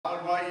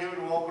invite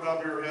you to open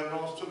up your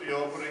hymnals to the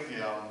opening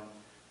hymn.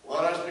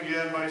 Let us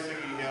begin by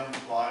singing hymn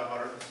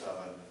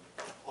 507,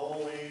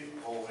 Holy,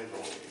 Holy,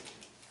 Holy.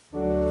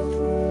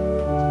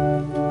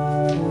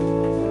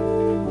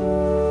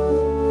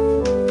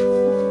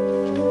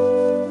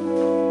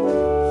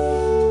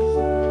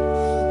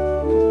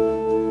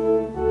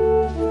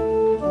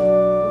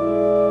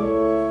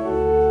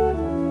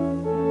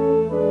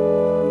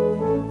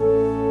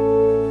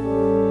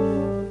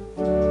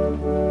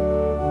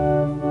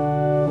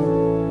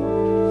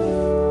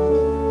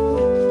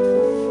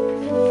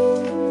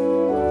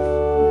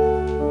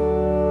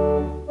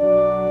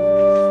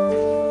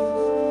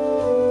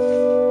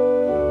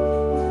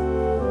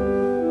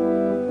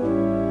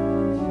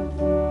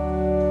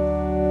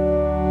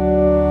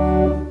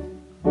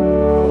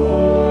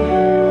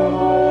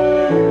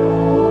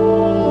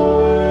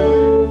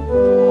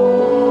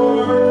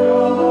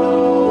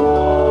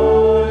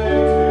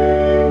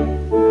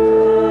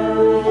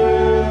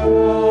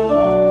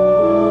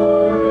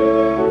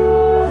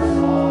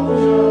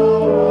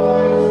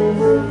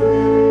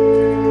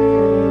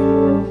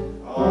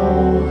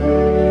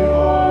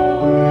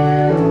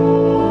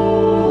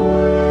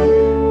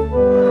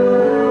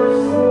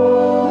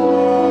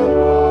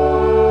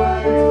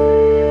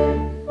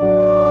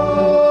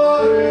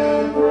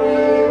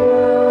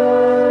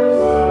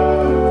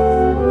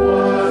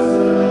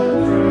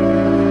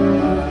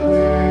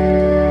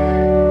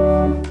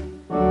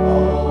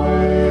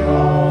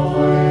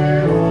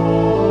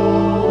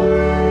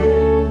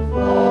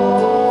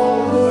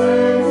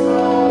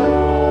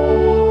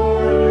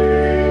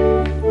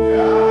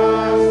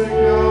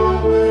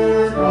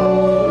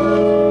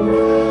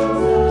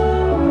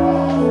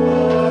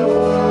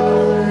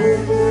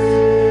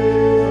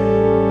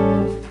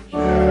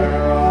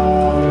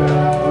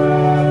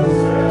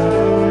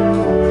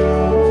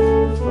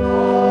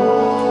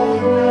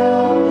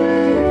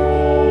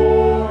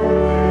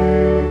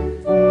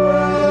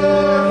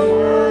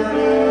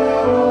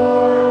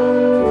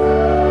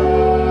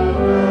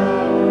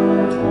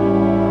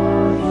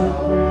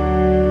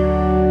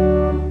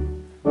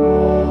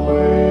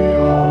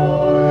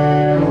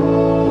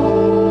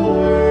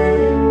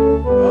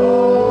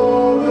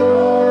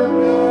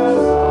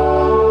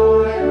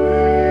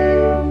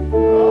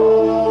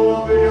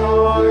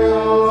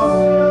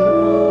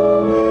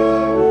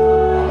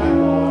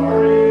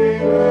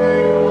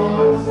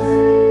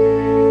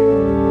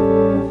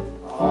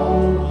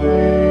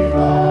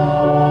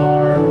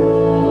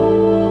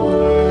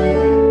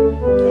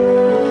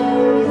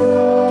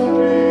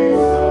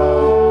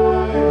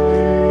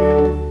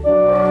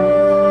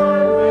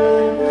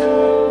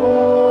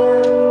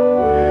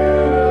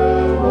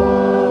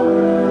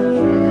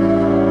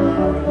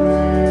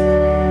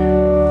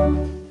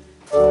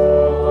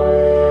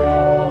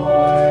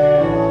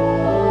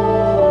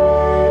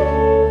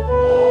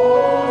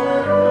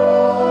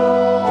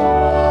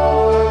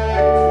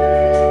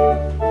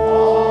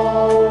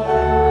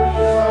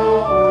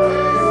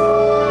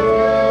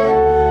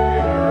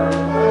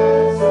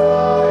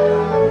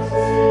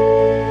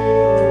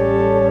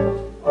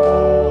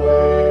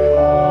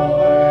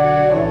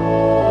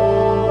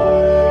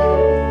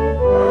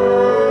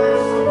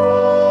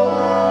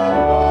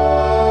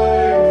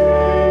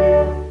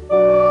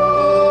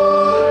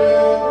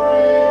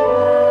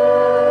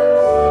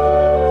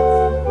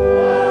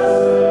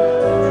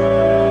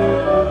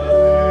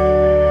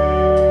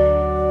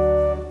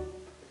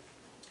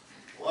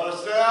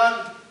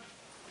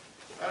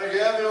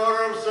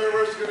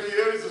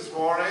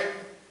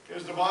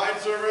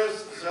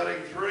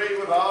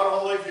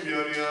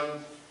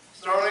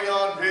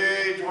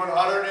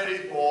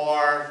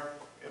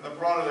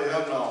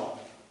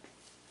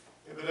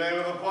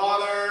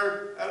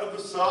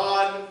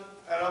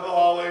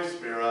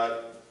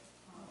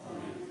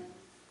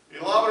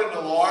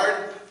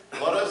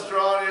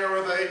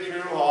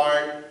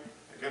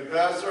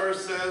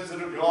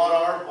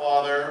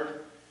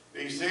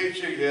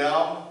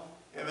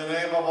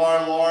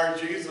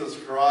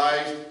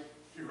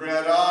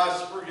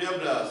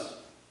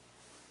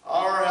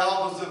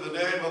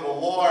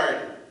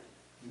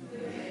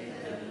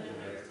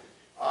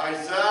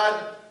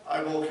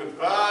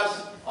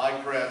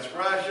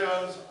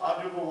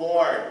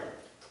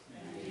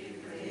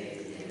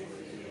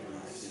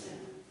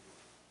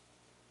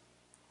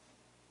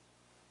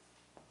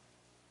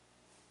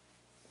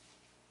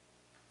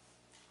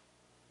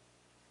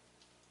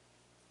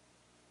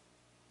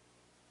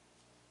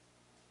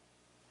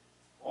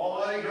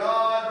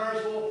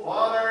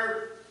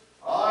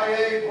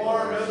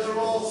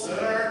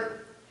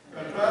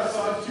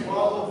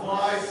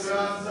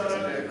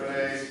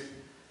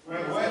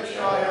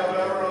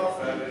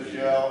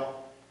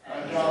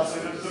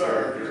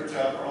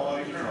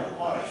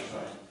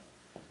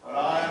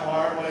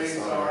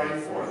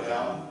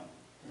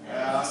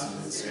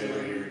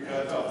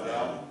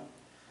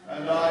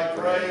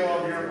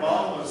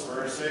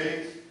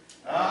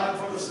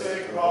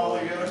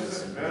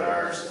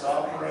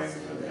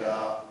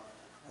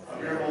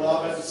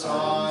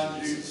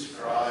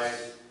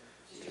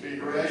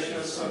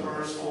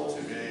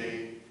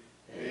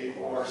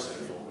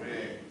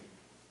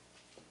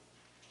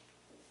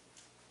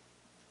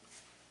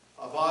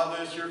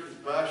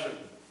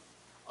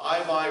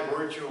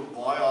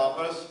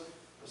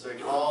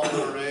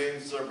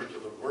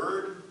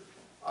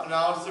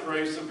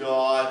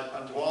 God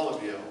unto all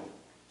of you.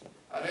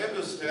 And in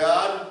the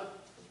stead,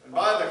 and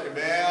by the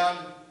command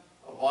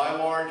of my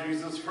Lord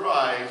Jesus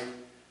Christ,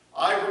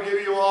 I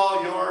forgive you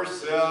all your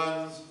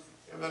sins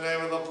in the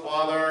name of the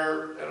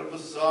Father, and of the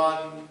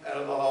Son,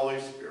 and of the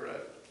Holy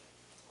Spirit.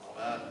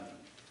 Amen.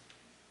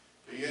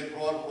 The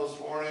input this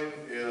morning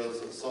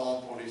is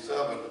Psalm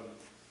 27,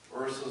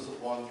 verses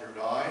 1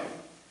 through 9.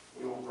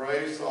 We will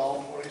pray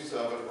Psalm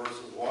 27,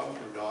 verses 1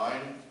 through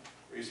 9,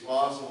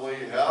 responsively,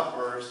 half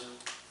verse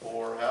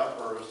for half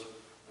verse,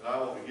 and I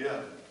will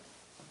begin.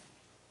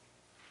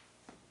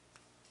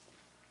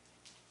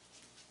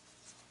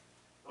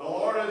 The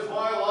Lord is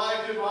my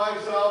light and my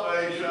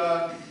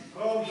salvation.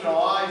 Whom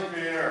shall I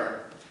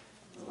fear?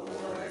 The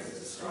Lord is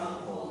the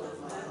stronghold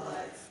of my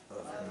life.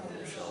 Of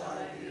whom shall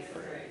I be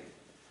afraid?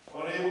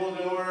 When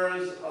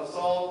evildoers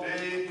assault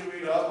me to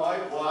eat up my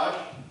flesh,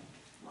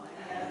 My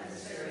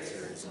adversaries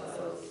are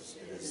exposed.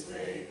 It is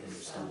they who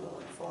stumble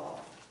and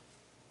fall.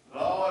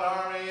 though an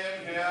army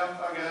encamp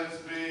against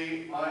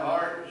me, my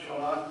heart shall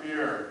not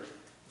fear.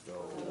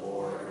 Though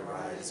war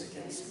arise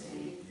against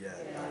me, yet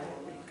I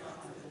will be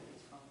confident.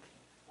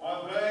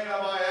 One thing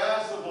have I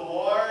asked of the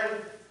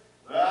Lord,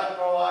 that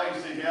will I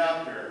seek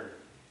after,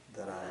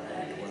 That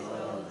I may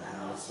dwell in the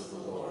house of the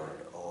Lord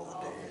all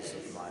the days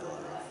of my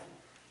life,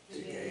 to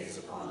gaze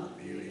upon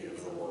the beauty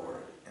of the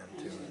Lord and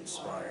to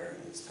inspire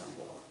in his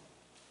temple.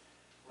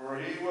 for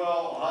he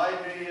will hide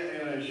me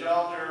in a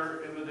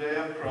shelter in the day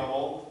of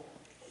trouble.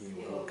 He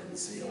will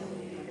conceal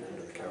me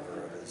under the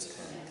cover of his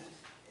tent.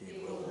 He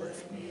will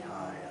lift me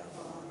high up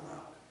on a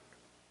rock.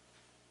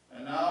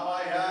 And now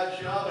my head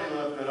shall be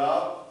lifted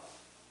up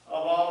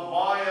above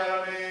my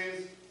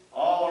enemies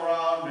all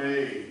around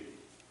me.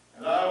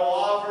 And I will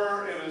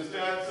offer in his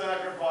stead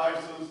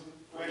sacrifices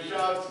with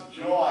shouts of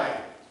joy.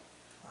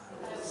 I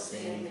will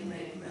sing and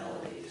make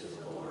melody to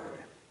the Lord.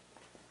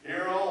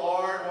 Hear, O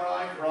Lord, when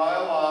I cry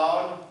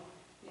aloud.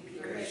 Be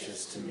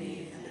gracious to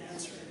me and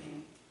answer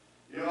me.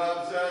 You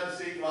have said,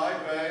 seek my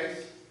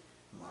face.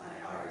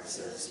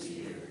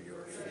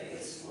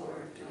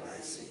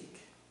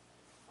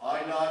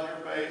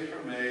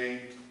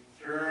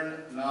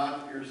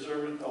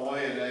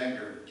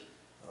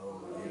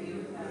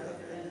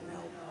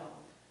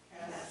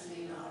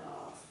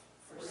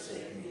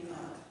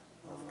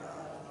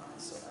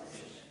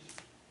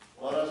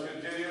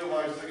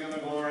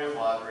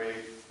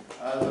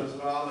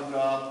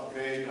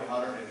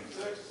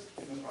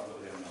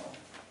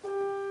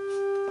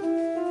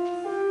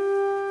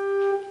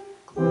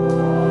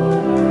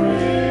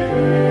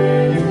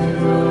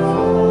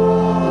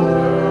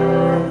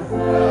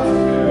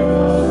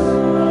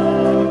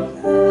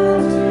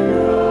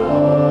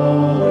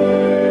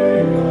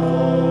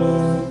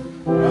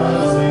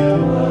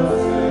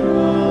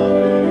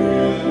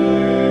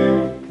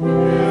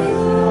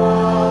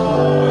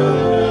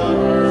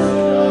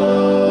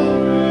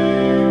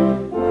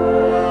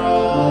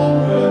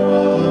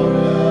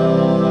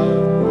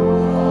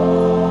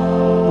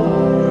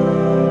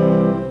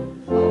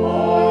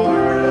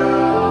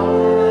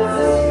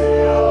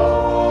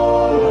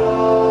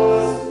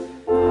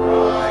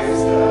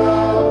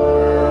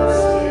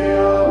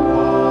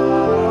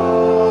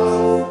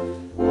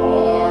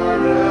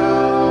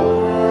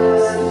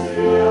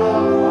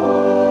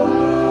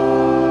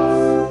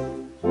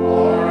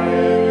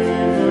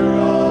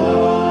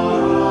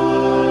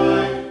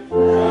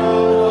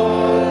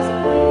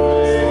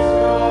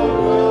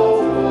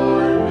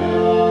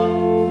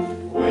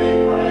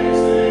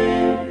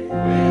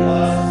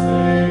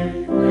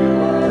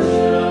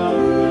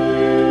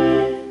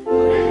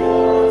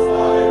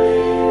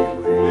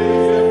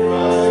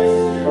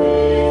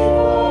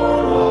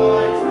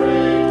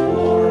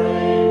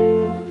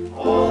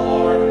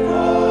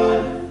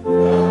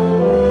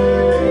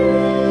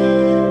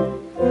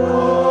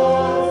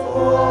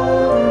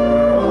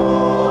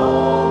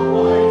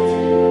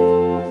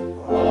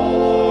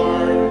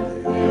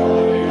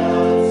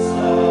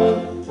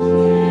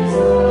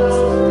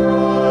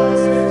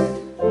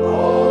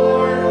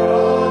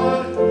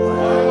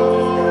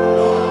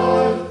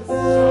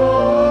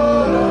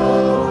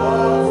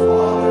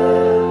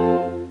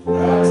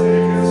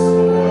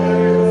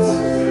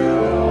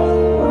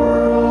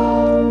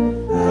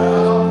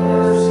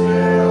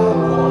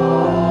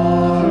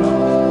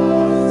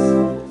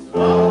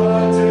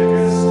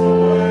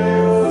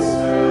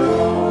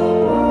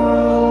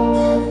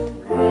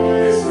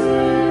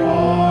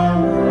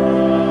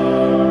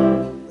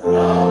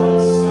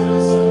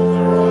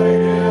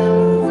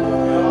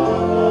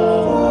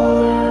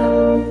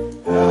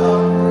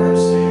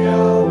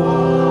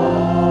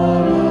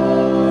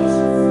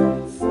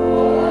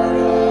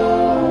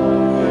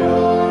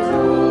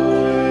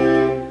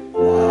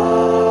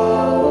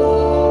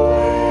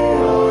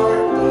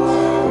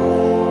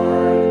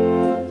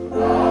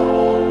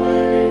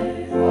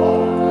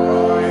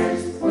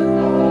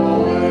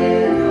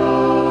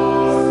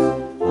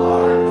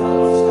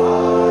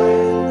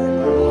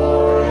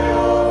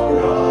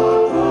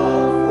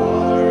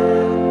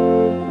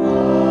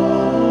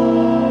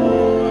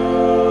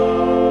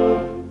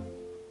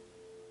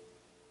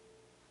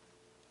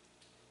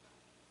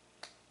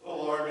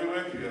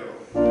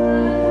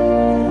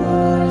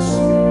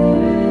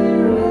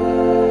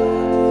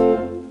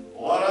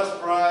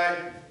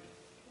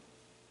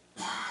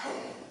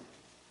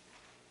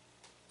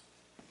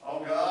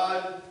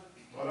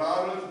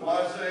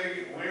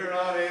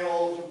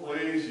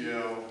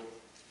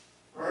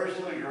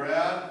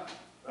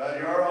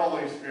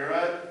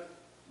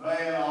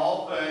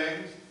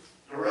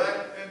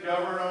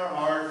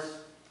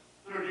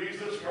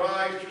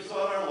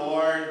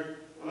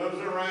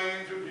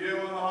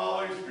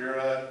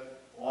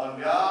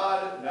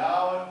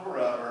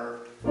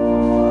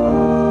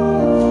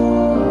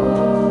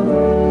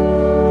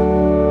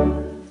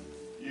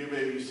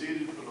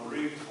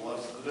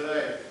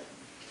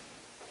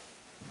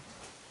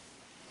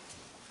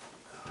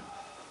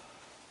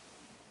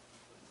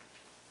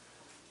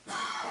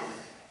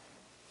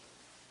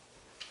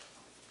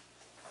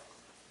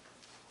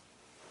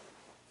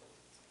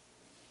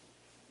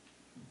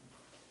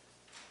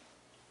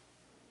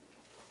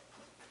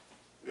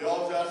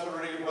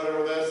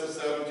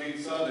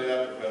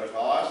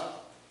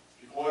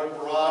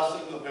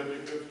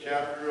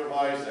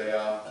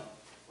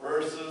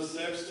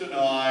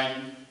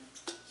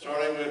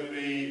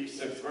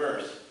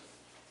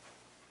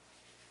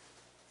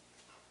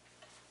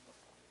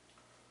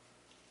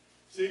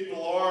 Seek the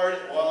Lord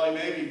while he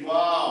may be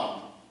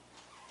found.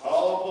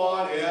 Call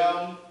upon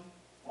him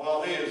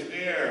while he is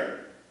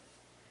near.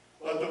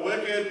 Let the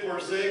wicked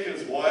forsake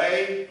his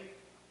way,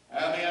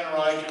 and the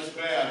unrighteous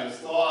man his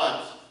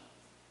thoughts.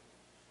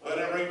 Let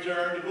him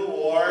return to the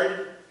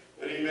Lord,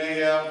 that he may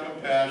have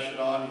compassion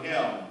on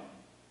him.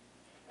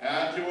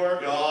 And to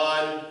our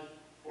God,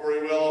 for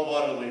he will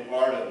abundantly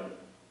pardon.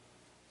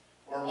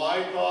 For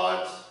my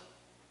thoughts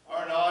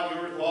are not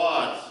your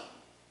thoughts,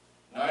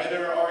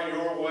 neither are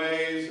your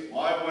ways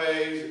my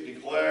ways,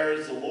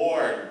 declares the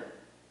Lord.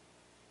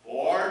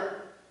 For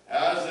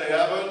as the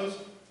heavens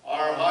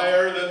are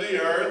higher than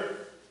the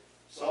earth,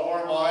 so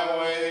are my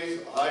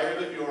ways higher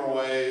than your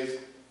ways,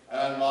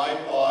 and my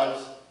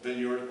thoughts than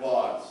your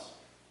thoughts.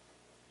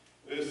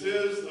 This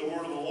is the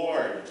word of the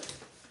Lord.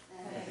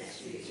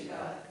 Thanks be to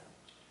God.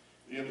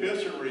 The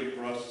epistle reading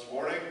for us this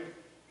morning,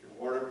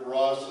 recorded for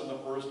us in the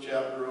first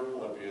chapter of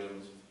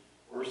Philippians,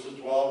 verses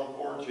 12 to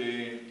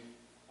 14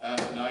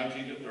 and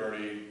 19 to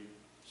 30,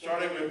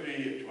 starting with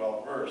the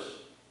 12th verse.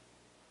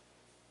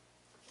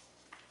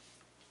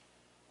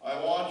 I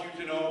want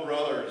you to know,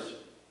 brothers,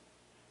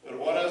 that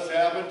what has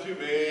happened to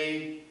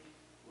me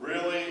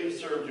really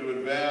served to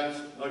advance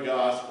the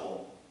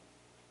gospel,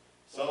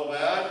 so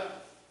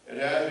that it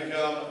has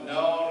become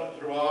known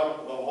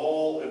throughout the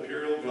whole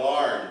imperial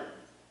guard,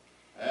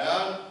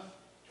 and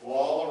to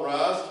all the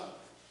rest,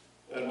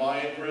 that my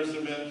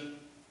imprisonment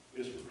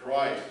is for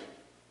Christ.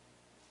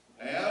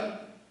 And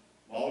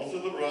most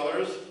of the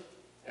brothers,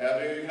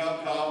 having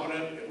become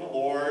confident in the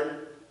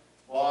Lord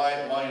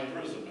by my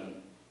imprisonment,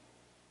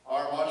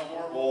 are much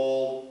more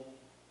bold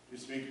to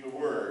speak the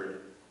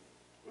word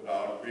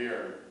without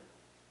fear.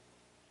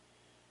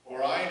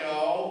 For I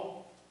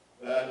know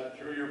that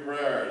through your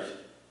prayers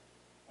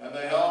and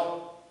the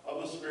help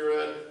of the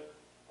Spirit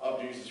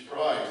of Jesus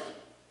Christ,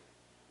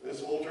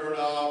 this will turn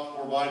out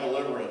for my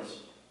deliverance,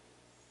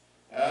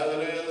 as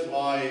it is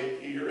my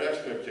eager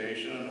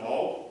expectation and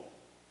hope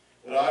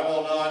that I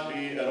will not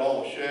be at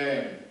all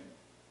ashamed,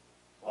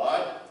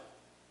 but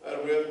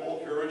that with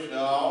full courage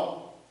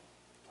now,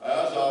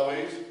 as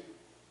always,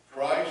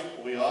 Christ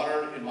will be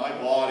honored in my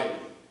body,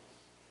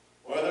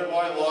 whether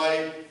by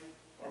life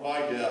or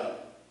by death.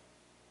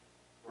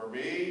 For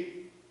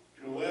me,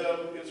 to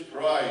live is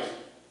Christ,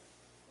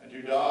 and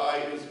to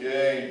die is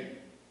gain.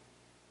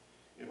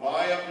 If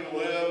I am to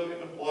live in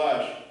the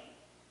flesh,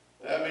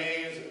 that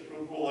means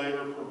fruitful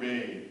labor for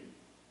me.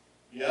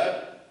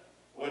 Yet,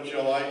 what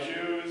shall I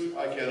choose?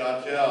 I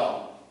cannot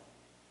tell.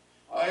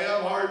 I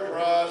am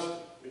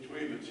hard-pressed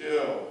between the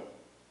two.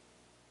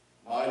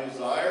 My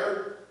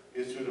desire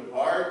is to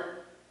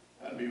depart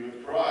and be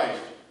with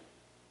Christ,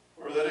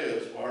 for that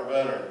is far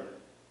better.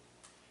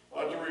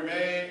 But to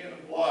remain in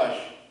the flesh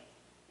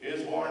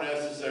is more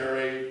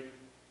necessary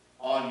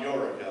on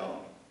your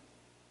account.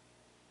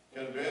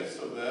 Convinced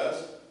of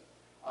this,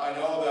 I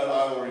know that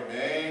I will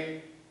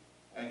remain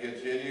and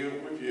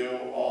continue with you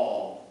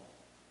all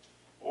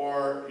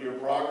for your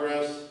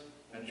progress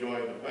and joy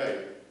in the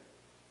faith,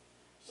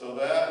 so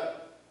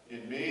that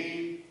in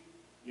me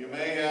you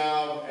may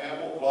have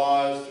ample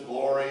cause to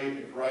glory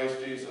in Christ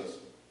Jesus,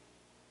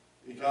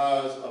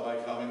 because of my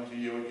coming to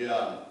you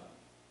again.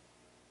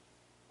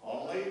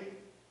 Only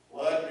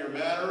let your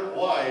manner of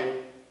life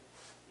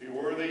be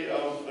worthy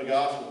of the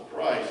gospel of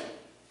Christ,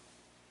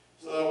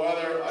 so that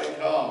whether I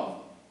come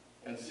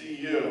and see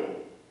you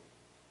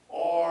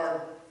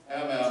or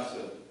am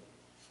absent,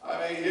 I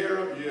may hear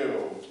of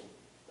you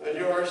that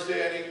you are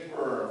standing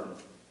firm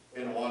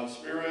in one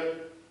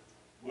spirit,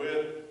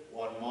 with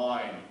one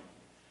mind,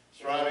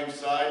 striving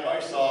side by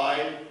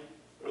side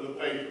for the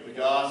faith of the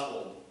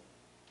gospel,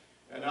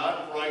 and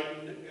not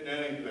frightened in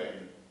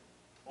anything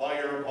by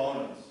your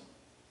opponents.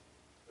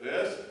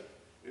 This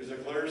is a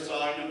clear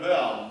sign to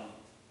them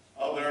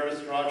of their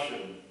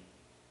destruction,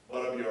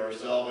 but of your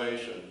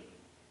salvation,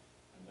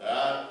 and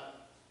that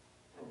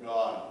from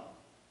God.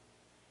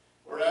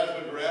 For it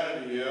has been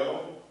granted to you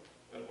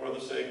that for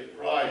the sake of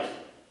Christ,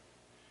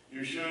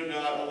 you should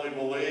not only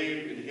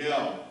believe in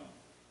him,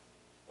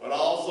 but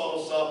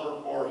also suffer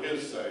for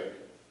his sake,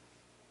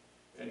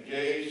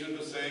 engaged in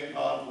the same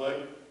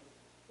conflict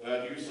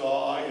that you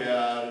saw I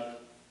had,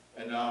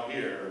 and now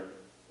hear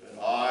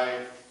that I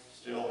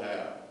still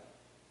have.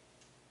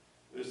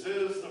 This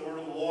is the word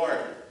of the Lord.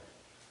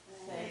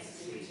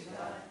 Thanks be to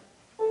God.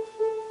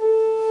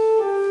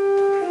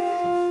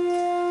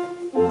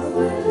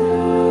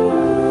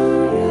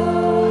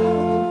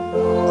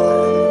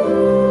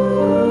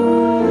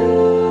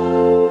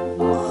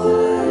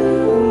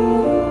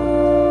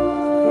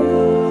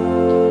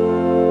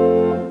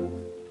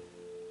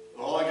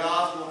 The Holy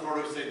Gospel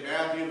according to St.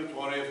 Matthew, the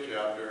 20th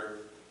chapter,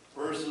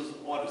 verses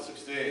 1 to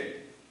 16.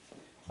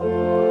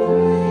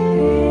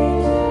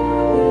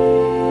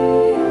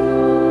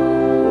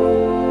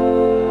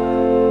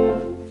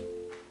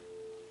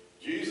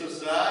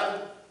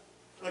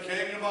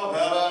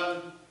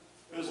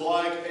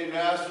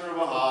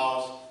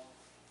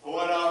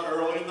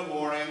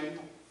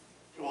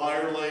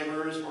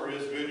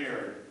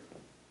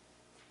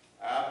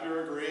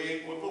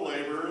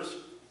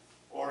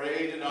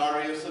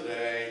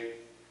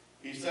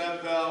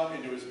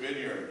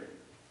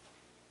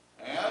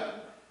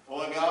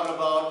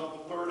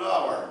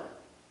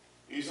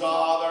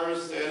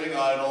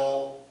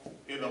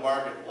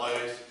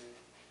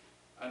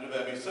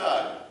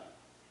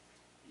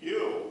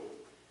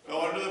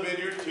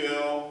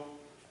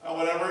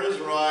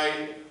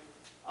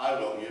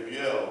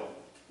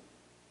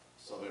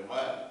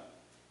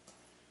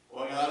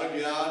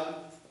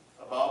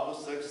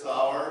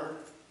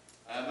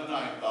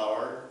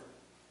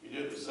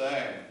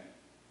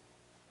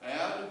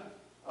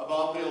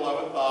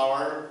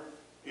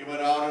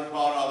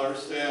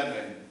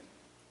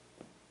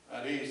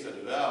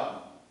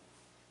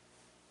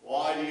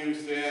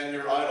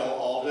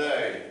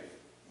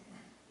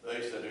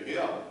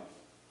 him,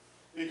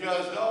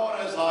 because no one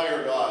has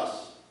hired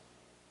us.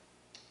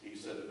 He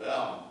said to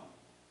them,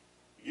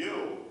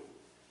 you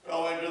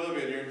go into the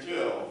vineyard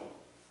too.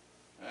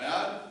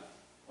 And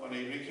when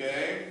evening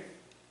came,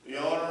 the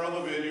owner of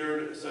the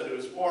vineyard said to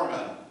his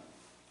foreman,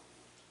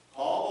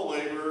 call the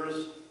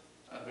laborers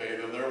and pay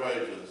them their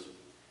wages,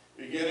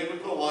 beginning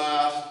with the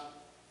last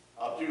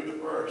up to the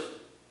first.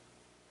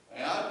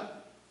 And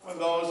when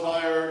those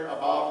hired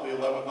about the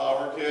 11th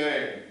hour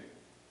came,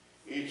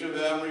 each of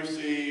them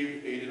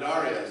received a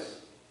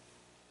denarius.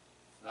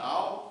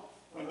 Now,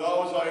 when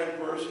those hired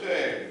first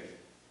came,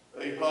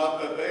 they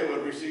thought that they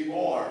would receive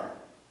more,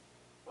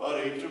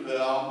 but each of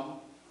them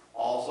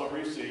also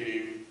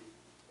received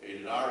a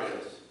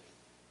denarius.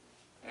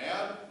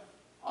 And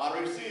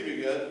on receiving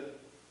it,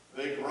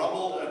 they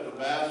grumbled at the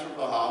master of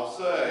the house,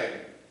 saying,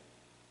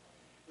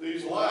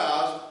 these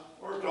last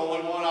worked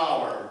only 1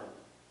 hour,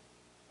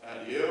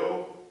 and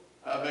you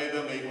have made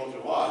them equal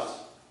to us,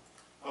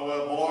 who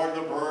have borne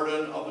the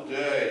burden of the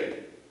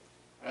day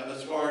and the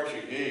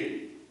scorching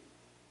heat.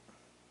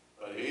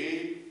 But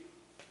he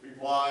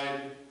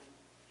replied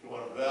to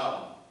one of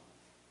them,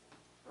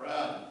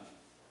 friend,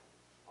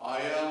 I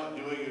am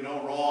doing you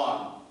no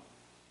wrong.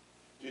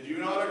 Did you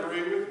not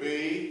agree with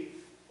me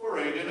for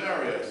a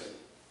denarius?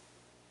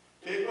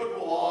 Take what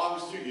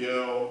belongs to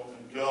you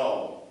and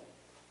go.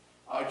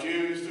 I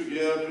choose to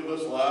give to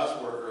this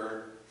last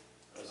worker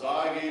as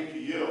I gave to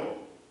you.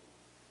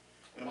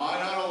 Am I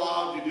not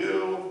allowed to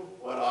do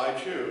what I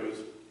choose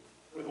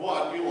with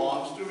what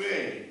belongs to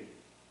me?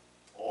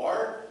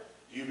 Or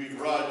do you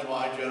begrudge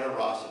my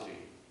generosity?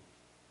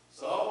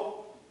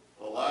 So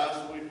the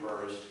last will be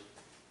first,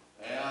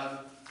 and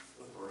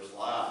the first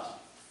last.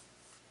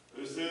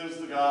 This is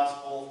the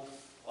gospel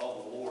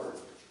of the Lord.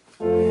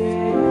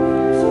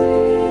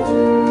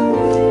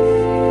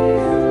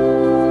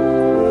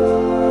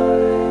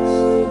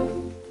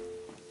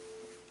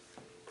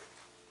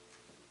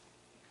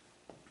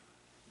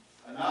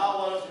 And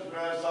now let us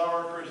confess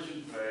our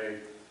Christian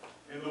faith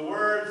in the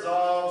words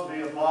of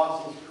the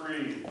Apostles'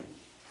 Creed.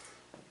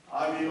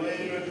 I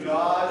believe in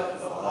God,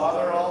 the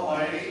Father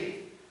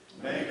Almighty,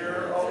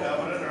 maker of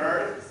heaven and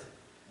earth,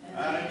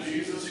 and in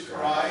Jesus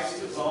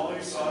Christ, his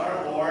only Son,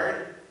 our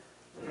Lord,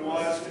 who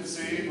was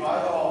conceived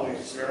by the Holy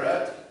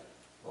Spirit,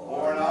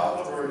 born of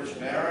the Virgin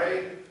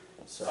Mary,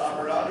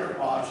 suffered under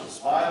Pontius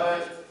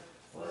Pilate,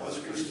 was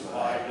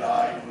crucified,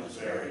 died, and was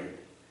buried.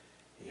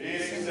 He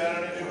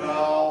descended into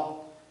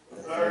hell.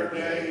 The third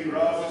day he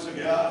rose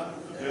again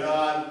from the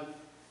dead.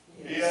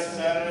 He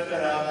ascended into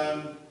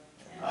heaven,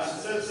 and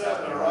sits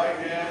at the right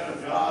hand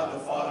of God the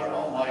Father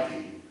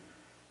Almighty.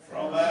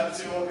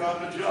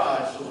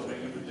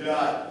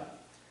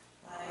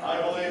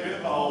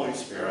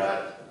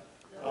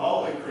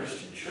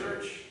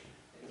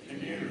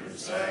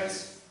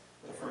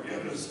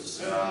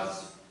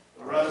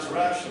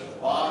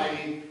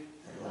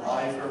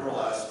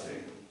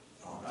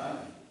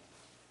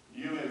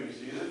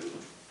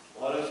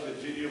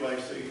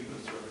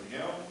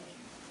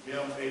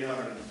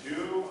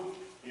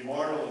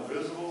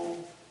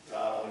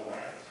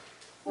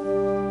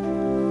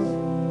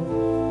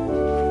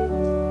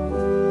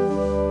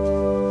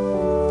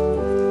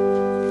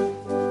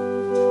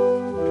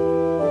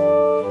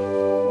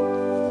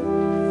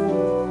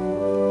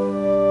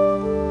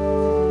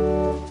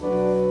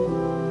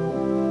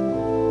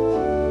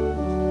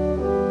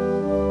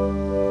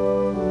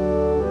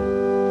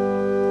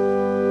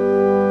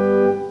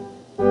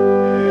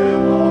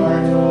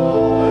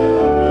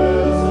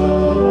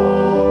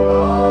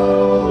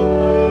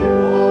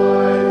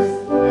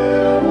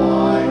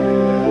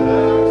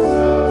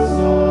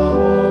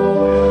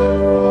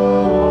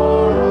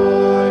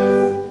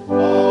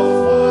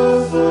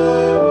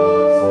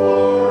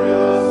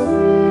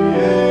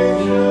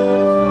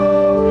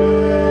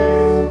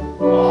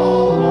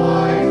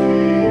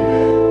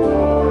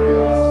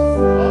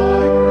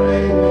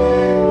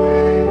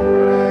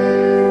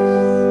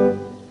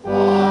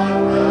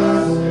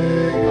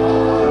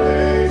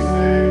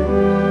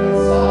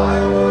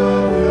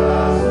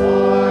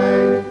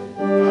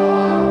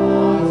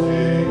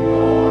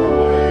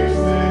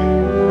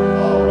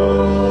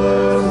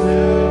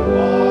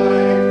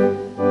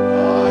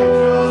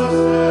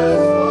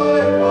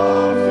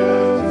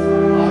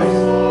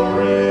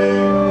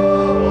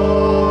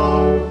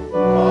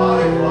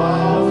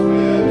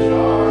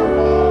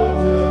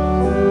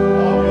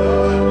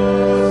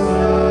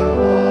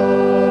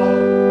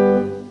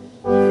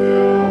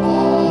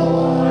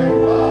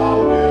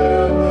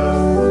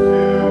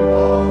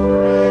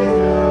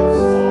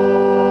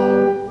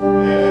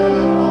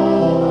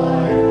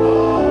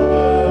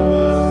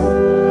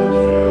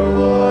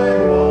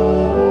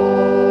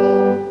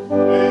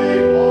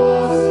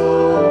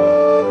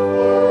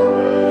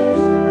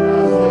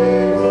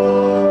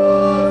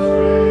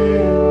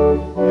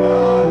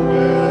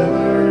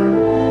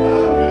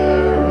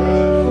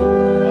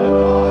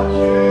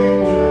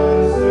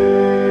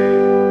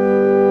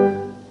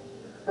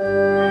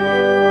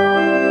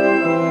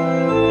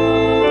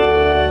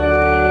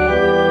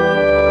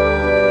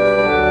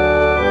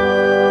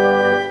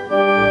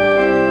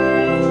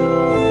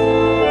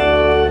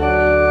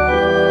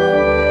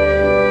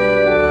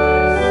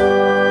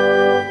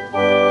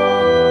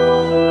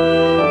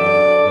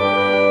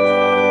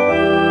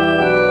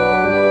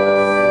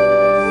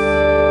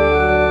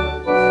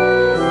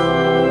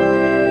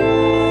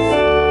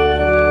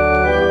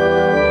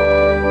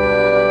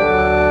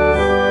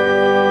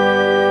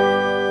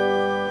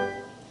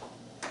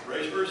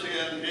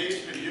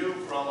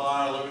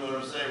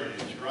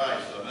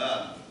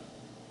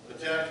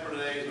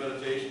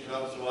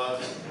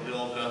 a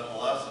little death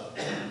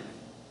lesson.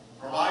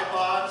 For my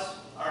thoughts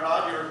are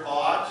not your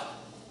thoughts,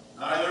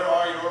 neither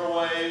are your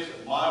ways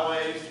my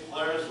ways,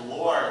 declares the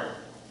Lord.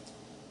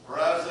 For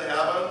as the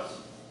heavens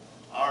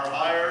are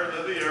higher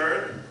than the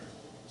earth,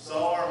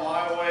 so are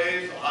my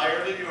ways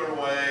higher than your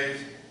ways,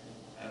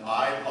 and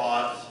my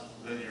thoughts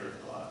than your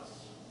thoughts.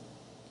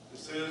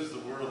 This is the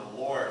word of the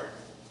Lord.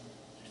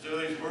 These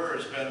are these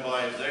words penned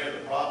by Isaiah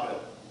the prophet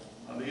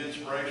on the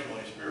inspiration of the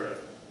Holy Spirit.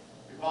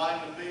 We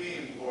find the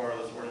theme for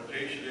this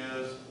orientation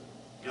is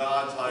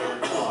God's higher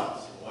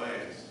thoughts and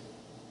ways.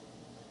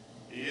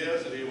 He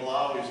is and he will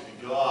always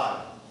be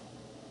God.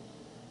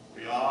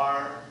 We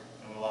are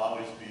and will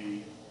always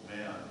be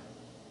man.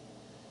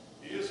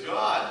 He is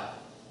God,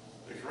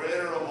 the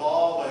creator of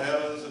all the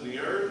heavens and the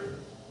earth,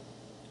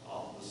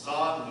 of the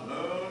sun, the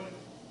moon,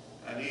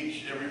 and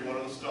each and every one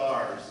of the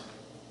stars,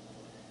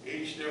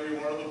 each and every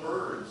one of the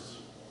birds,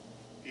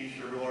 each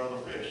and every one of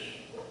the fish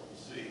of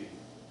the sea,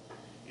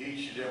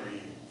 each and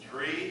every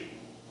tree,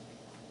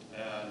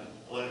 and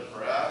blade of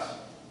grass,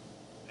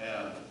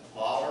 and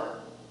flower,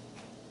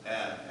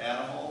 and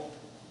animal,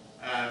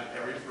 and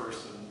every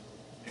person,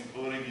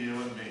 including you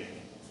and me,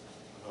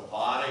 with a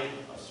body,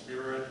 a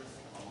spirit,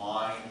 a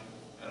mind,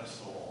 and a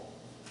soul.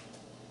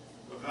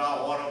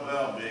 Without one of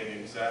them being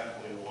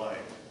exactly alike,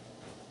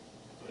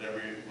 but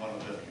every one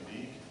of them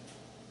unique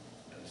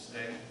and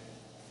distinct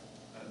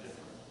and different.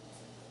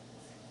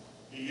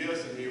 He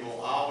is and he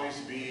will always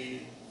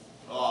be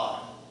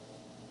God.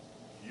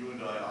 You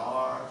and I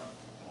are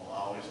and will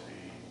always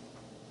be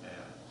man.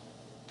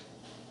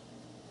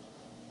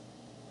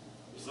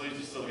 This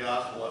leads us to the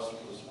gospel lesson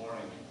for this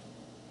morning.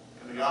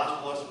 In the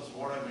gospel lesson this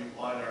morning, we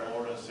find our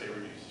Lord and Savior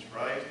Jesus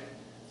Christ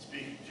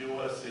speaking to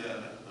us in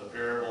the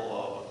parable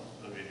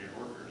of the vineyard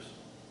workers.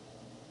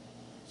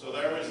 So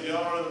there was the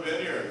owner of the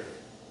vineyard,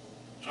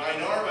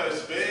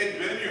 ginormous, big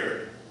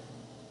vineyard,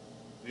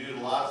 needed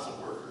lots of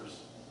workers.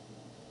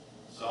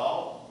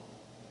 So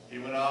he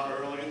went out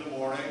early in the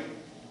morning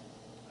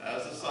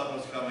as the sun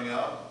was coming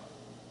up,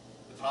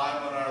 the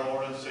time when our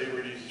Lord and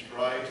Savior Jesus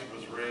Christ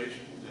was raised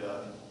from the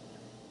dead,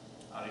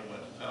 and he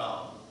went to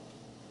town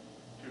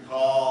to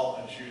call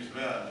and choose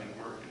men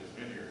to work in his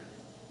vineyard.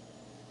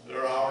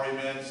 There are already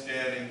men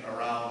standing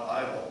around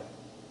idle,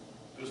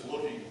 just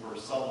looking for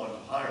someone to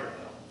hire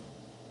them.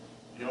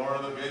 The owner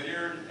of the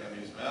vineyard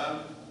and these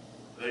men,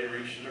 they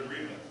reached an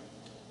agreement.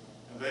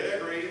 And they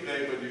agreed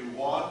they would do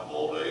one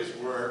full day's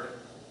work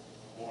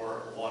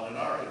for 1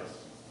 denarius.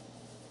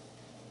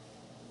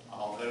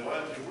 Off they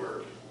went to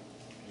work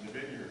in the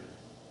vineyard.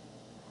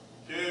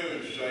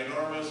 Huge,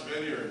 ginormous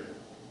vineyard.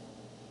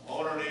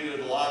 Owner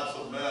needed lots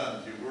of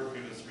men to work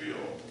in his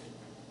field.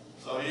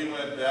 So he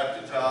went back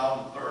to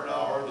town, the 3rd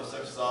hour, the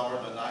 6th hour,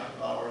 the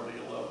 9th hour, the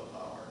 11th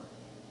hour.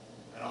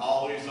 And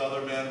all these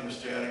other men were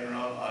standing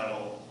around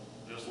idle,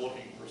 just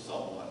looking for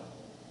someone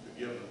to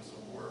give them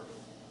some work.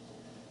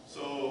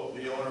 So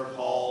the owner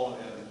called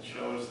and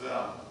chose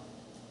them.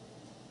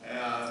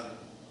 And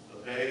the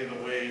pay and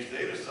the wage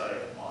they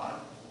decided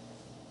upon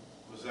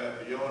was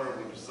that the owner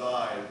would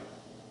decide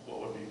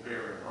what would be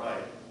fair and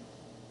right.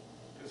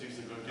 Because he's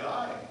a good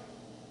guy.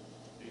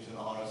 He's an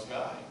honest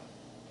guy.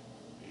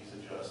 He's a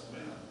just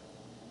man.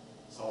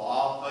 So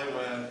off they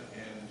went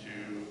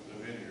into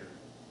the vineyard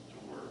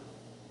to work.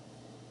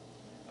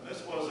 And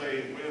this was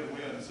a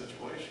win-win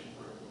situation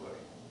for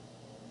everybody.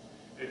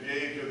 It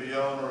gave to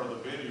the owner of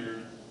the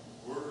vineyard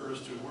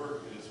workers to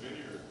work in his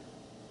vineyard.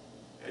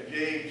 It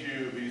gave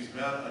to these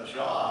men a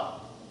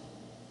job,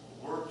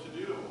 work to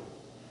do,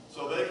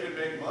 so they could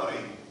make money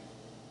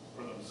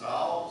for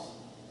themselves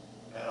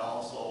and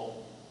also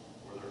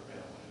for their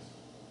families.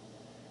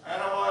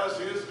 And it was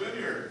his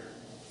vineyard.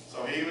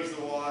 So he was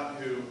the one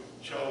who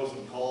chose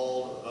and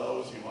called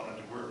those he wanted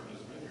to work in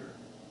his vineyard.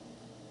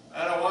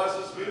 And it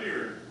was his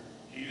vineyard.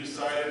 He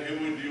decided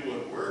who would do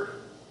what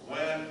work, when,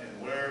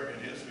 and where in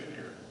his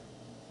vineyard.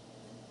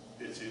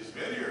 It's his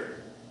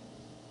vineyard.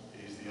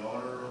 He's the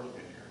owner of the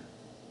vineyard.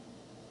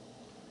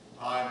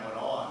 Time went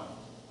on,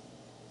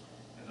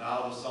 and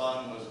now the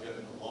sun was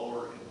getting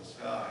lower in the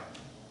sky.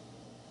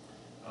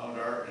 Now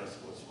darkness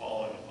was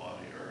falling upon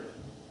the earth.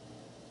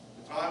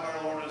 The time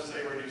our Lord and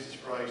Savior Jesus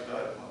Christ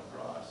died upon the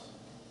cross.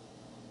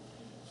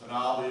 So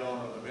now the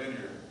owner of the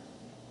vineyard,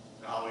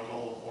 now we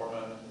told the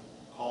foreman,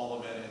 call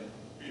the men in from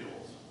the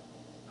fields,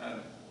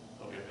 and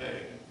they'll get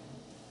paid.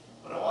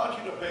 But I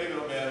want you to pay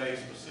them in a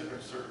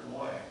specific, certain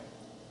way.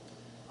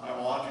 I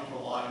want you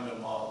to line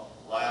them up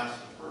last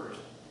to first,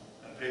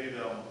 and pay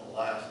them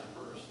last to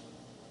first.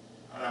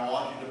 And I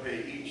want you to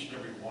pay each and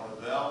every one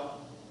of them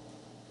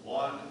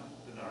 1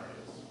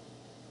 denarius.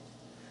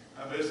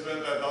 And this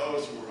meant that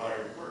those who were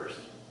hired first,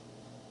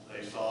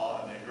 they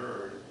saw and they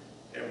heard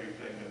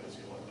everything that was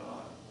going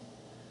on.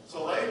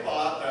 So they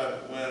thought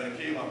that when it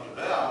came up to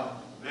them,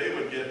 they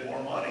would get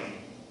more money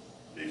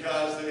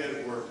because they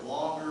had worked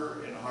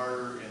longer and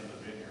harder in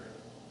the vineyard.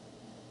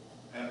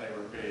 And they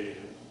were paid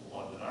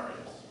 1 denarius.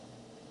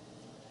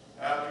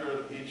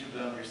 After each of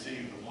them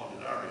received the 1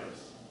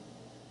 denarius,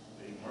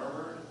 they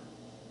murmured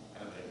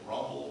and they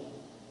grumbled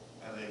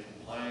and they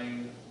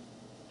complained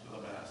to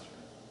the master.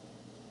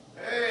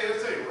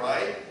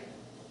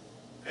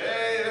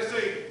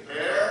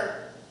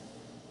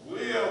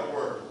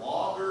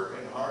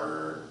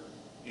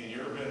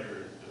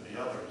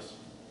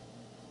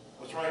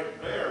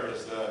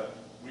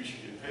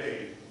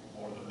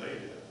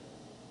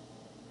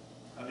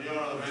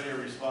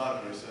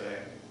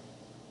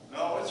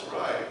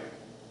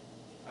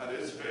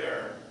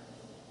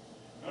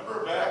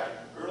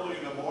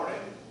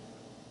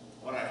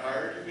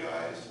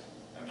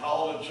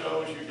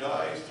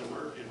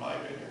 work in my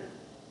vineyard?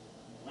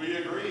 We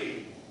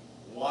agreed,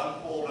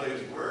 1 full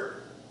day's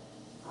work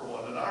for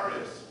 1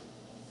 denarius.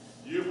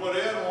 You put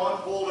in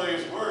 1 full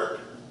day's work,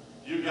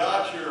 you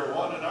got your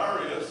 1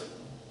 denarius,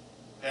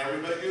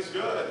 everything is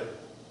good,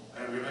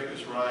 everything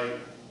is right,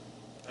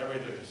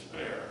 everything is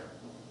fair.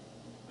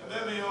 And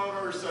then the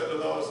owner said to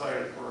those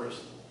hired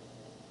first,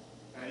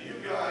 and you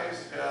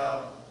guys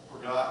have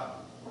forgotten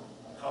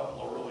a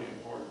couple of really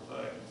important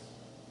things.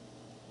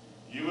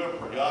 You have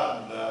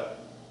forgotten that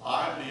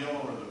I'm the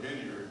owner of the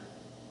vineyard,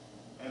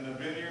 and the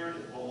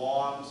vineyard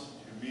belongs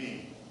to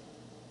me.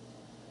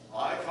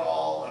 I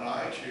call and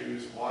I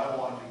choose who I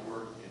want to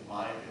work in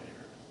my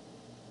vineyard.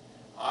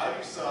 I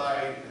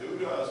decide who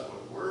does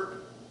what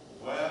work,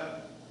 when,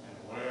 and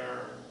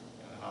where,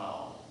 and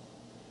how.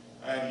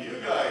 And you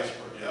guys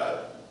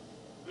forget,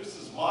 this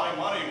is my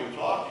money we're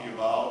talking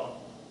about,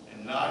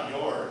 and not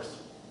yours.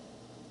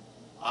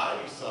 I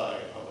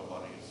decide how the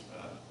money is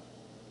spent,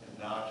 and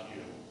not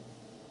you.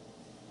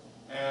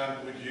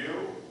 And would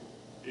you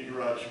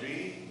begrudge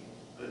me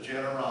the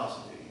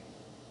generosity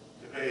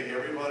to pay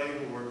everybody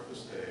who worked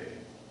this day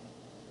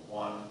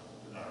 1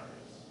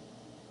 denarius?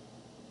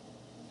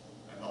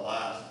 And the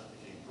last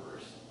became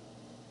first,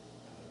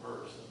 and the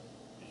first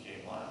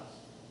became last.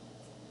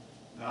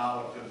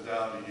 Now it comes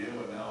down to you,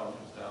 and now it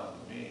comes down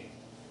to me.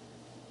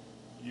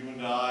 You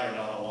and I are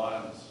now the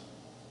ones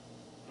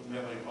whom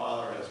Heavenly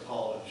Father has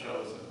called and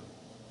chosen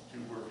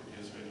to work in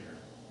His vineyard.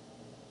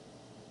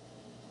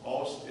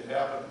 It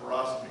happened for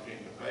us when we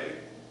came to faith,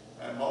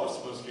 and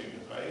most of us came to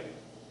faith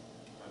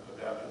at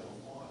the baptism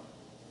of one.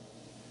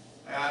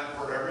 And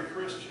for every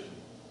Christian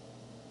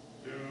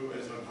who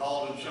has been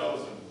called and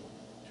chosen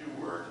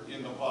to work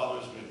in the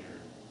Father's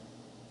vineyard,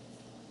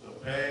 the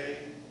pay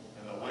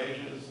and the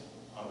wages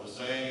are the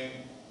same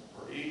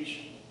for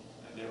each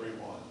and every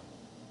one.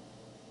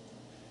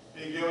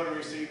 Being given and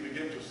received the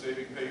gift of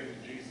saving faith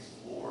in Jesus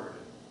as Lord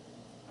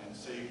and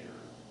Savior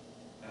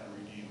and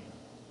Redeemer.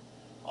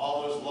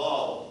 All His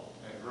love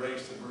and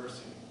grace and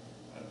mercy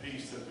and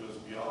peace that goes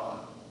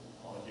beyond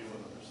all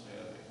human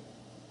understanding.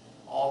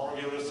 All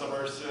forgiveness of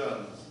our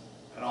sins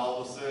and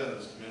all the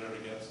sins committed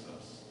against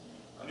us.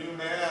 A new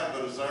man,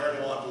 the desire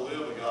to want to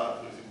live a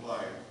God-pleasing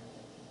life.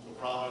 The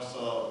promise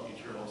of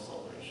eternal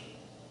salvation.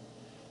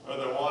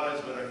 Whether one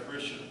has been a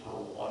Christian for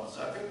 1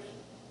 second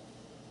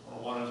or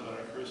one has been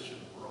a Christian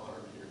for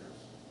 100 years.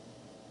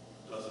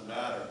 Doesn't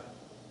matter.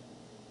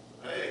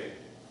 The pay,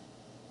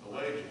 the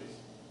wages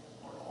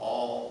are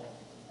all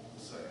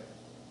the same.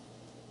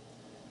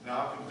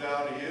 Now it comes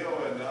down to you,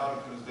 and now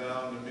it comes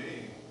down to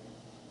me.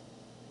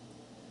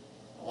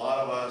 A lot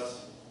of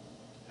us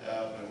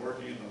have been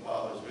working in the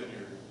Father's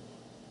vineyard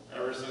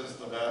ever since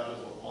the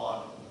baptism of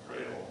font in the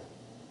cradle,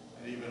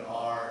 and even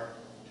are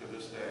to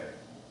this day.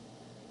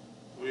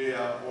 We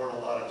have poured a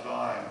lot of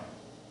time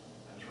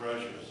and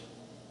treasures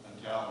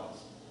and talents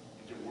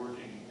into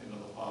working into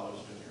the Father's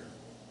vineyard.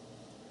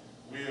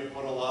 We have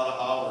put a lot of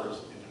hours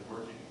into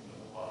working into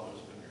the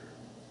Father's vineyard.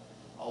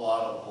 A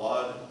lot of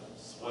blood,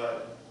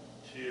 sweat,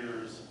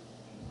 tears,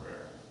 and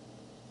prayer.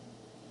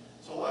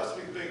 So lest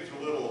we think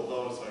too little of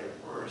those like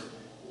first,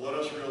 let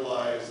us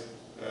realize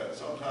that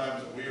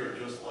sometimes we are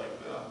just like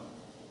them.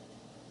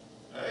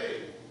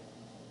 Hey,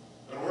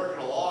 been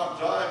working a long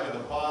time in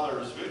the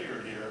Father's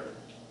vineyard here,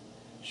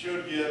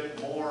 should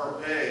get more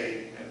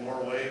pay and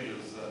more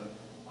wages than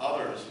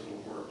others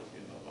who work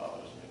in the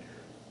Father's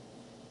vineyard.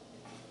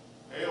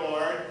 Hey,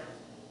 Lord,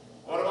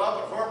 what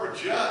about the corporate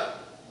jet?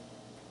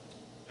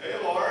 Hey,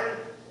 Lord,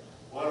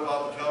 what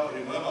about the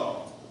company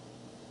limo?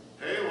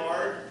 Hey,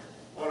 Lord,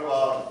 what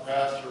about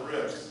Pastor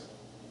Rick's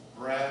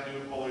brand new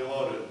fully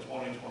loaded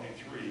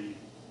 2023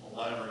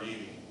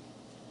 Lamborghini?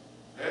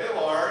 Hey,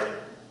 Lord,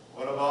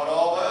 what about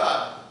all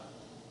that?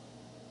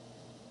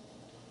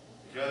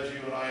 Because you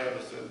and I have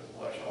a sin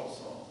flesh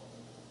also.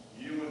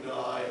 You and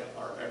I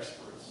are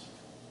experts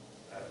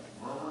at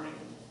murmuring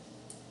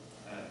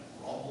and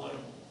grumbling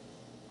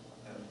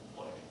and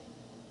complaining.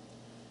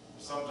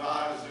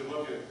 Sometimes we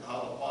look at how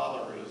the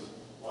Father is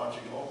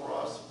watching over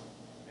us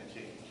and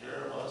taking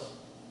care of us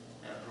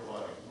and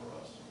providing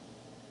for us.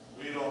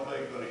 We don't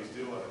think that He's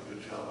doing a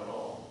good job at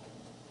all.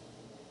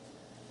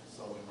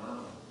 So we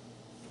murmur,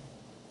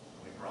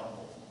 and we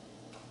grumble,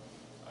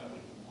 and we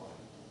complain.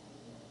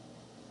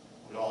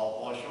 We all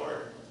fall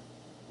short.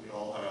 We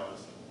all have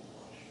this sinful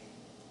flesh.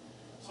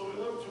 So we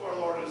look to our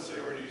Lord and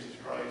Savior Jesus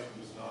Christ,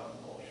 who does not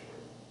fall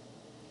short.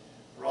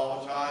 For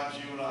all the times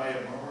you and I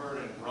have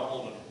murmured and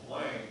grumbled and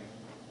complained,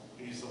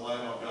 He's the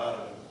Lamb of God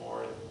who went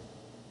forth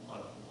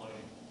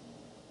uncomplaining.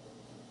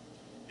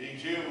 He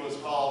too was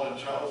called and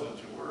chosen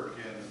to work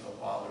in the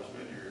Father's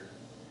vineyard,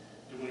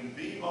 doing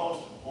the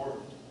most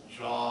important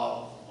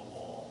job of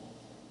all.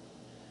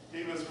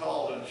 He was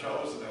called and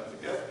chosen at the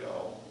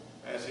get-go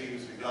as He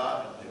was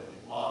begotten of the Heavenly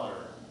Father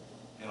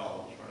in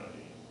all of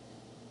Trinity.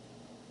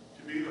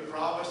 To be the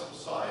promised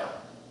Messiah,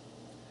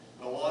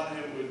 the one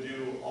who would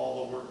do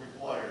all the work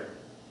required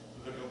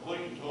for the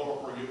complete and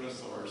total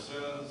forgiveness of our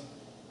sins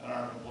and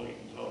our complete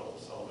and total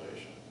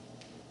salvation.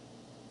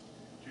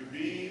 To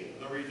be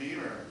the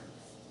Redeemer,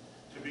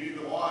 to be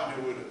the one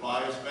who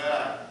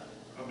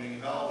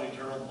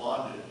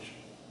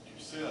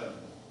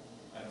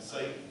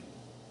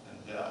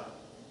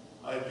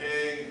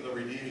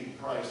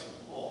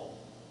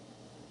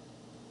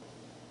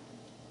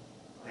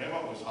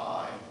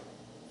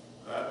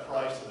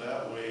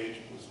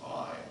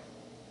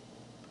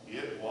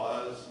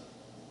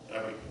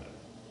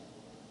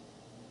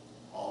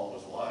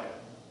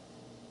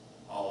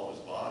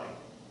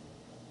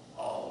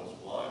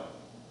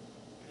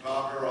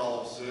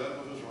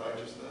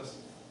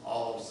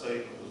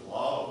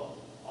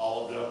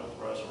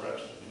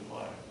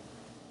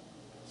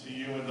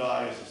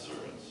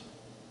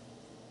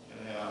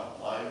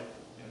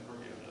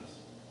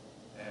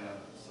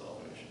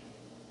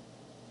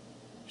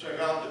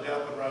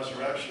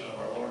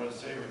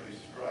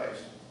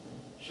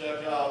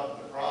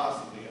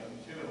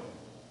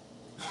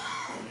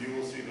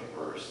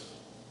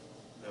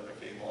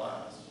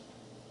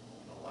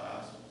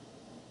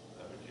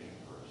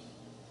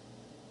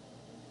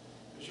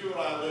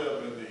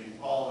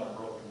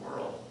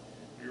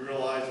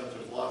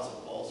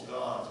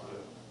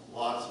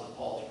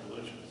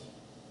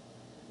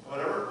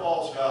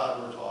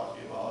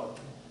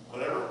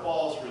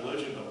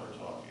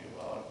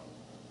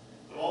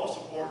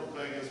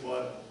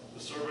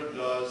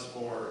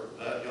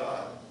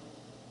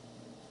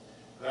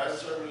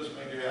servant is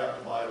going to have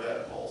to buy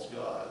back false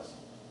gods.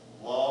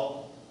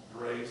 Love,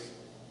 grace,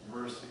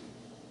 mercy,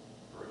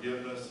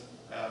 forgiveness,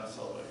 and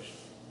salvation.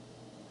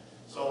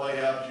 So they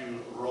have to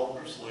roll up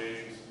their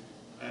sleeves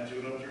and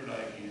tune up their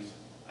Nikes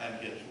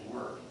and get to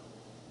work.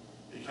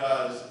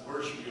 Because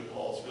worshiping a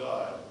false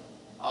god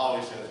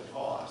always has a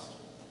cost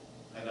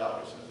and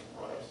always has a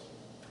price.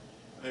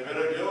 And they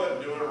better do it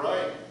and do it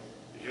right,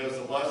 because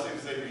the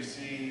blessings they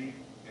receive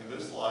in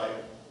this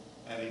life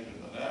and even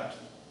the next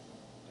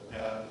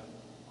depend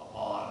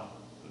upon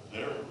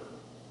their work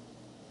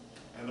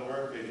and the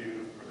work they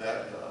do for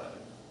that God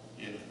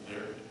in their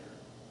vineyard.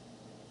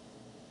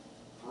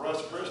 For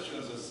us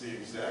Christians, it's the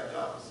exact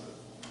opposite.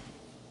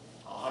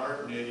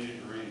 180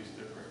 degrees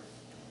different.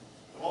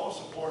 The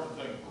most important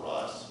thing for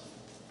us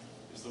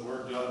is the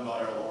work done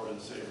by our Lord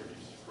and Savior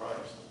Jesus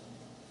Christ.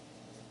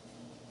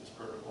 His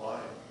perfect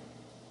life,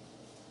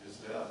 His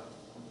death,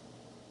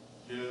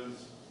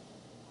 His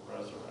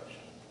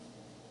resurrection.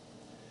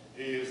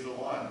 He is the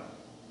one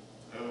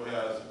who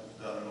has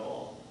done it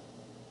all.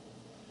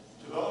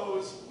 To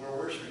those who are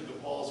worshiping the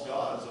false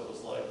gods of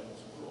this life and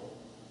this world,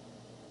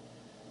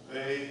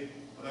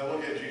 when they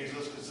look at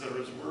Jesus, consider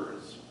His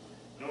words.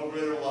 No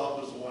greater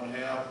love does one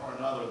have for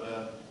another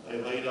than they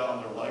lay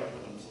down their life for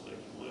them so they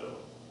can live.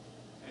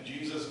 And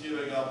Jesus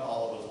giving up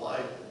all of His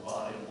life in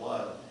body and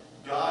blood.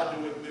 God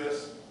doing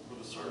this for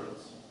the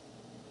servants.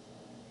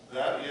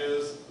 That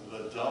is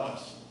the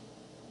dumbest.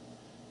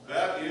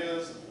 That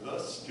is the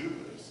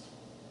stupidest.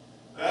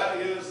 That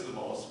is the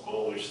most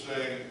foolish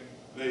thing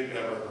they've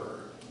ever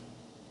heard.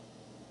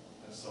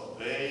 And so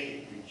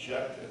they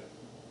reject it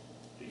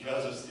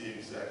because it's the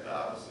exact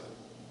opposite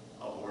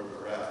of where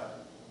they're at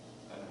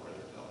and where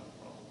they're coming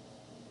from.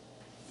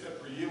 Yet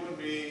for you and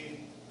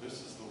me, this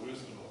is the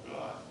wisdom of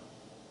God.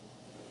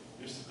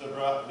 This is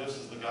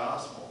the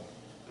gospel,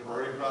 the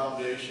very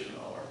foundation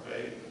of our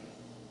faith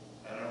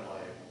and our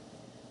life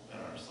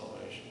and our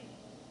salvation.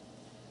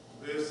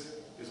 This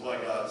is why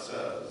God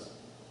says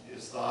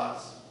His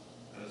thoughts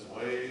and His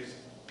ways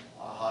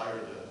are higher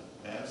than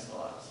man's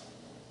thoughts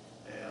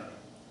and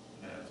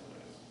man's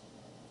ways.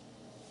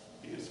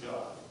 He is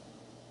God.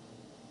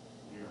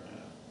 We are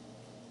man.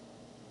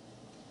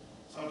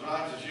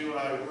 Sometimes as you and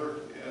I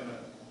work in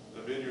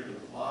the vineyard of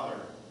the Father,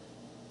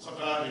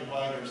 sometimes we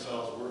find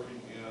ourselves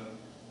working in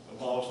the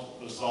most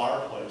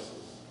bizarre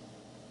places,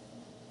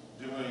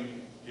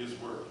 doing His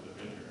work in the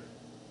vineyard.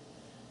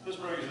 This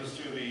brings us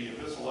to the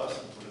epistle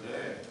lesson for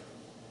today.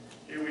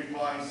 Here we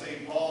find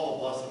St. Paul, a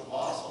blessed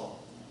apostle.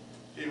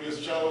 He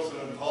was chosen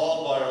and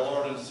called by our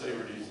Lord and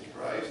Savior Jesus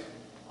Christ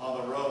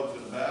on the road to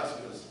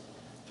Damascus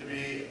to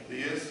be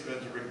the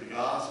instrument to bring the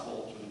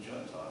gospel to the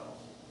Gentiles.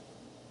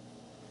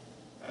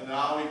 And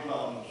now he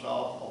found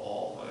himself, of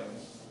all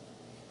things,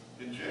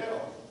 in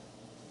jail,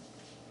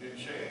 in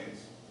chains.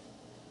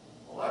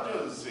 Well, that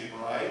doesn't seem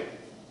right.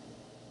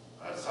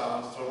 That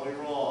sounds totally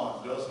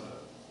wrong, doesn't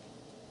it?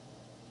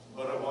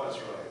 But it was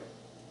right.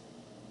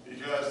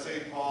 Because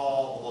St.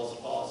 Paul, the blessed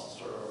apostle,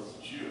 started as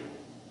a Jew.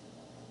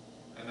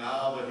 And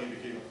now that he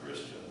became a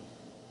Christian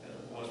and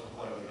was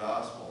proclaiming the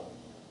gospel,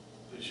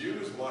 the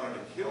Jews wanted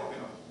to kill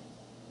him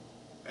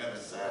and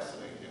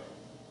assassinate him.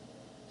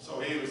 So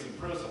he was in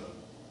prison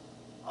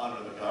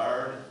under the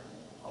guard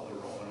of the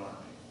Roman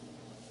army.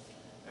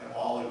 And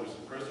while he was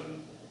in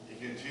prison, he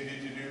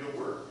continued to do the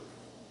work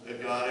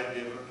that God had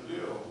given him to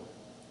do.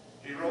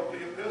 He wrote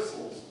the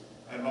epistles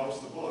and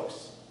most of the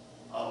books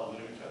of the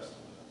New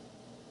Testament.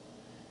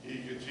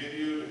 He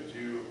continued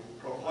to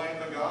proclaim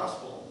the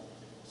gospel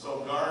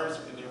so guards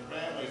and their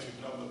families could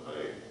come to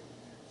faith,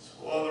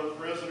 so other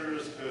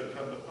prisoners could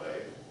come to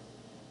faith.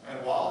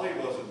 And while he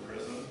was in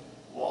prison,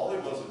 while he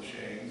was in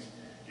chains,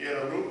 he had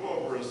a roof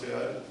over his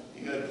head,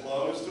 he had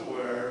clothes to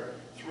wear,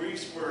 3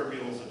 square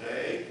meals a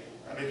day,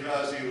 and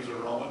because he was a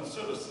Roman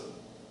citizen,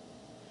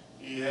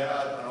 he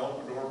had an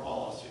open door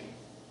policy.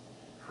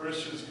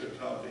 Christians could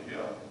come to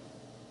him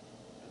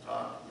and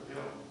talk with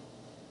him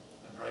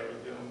and pray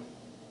with him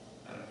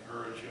and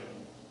encourage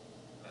him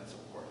and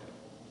support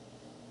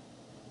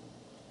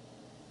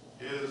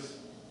him. His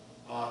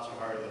thoughts are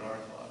higher than our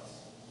thoughts.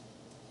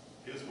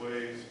 His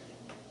ways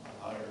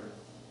are higher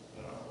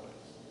than our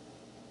ways.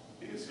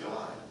 He is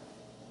God.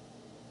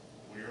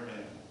 We are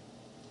man.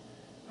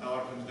 Now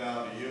it comes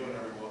down to you and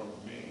every one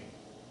of me.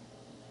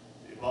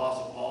 The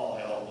Apostle Paul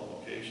held the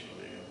vocation of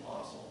being an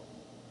apostle.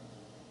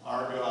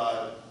 Our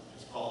God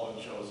has called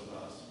and chosen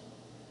us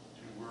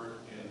to work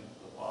in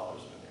the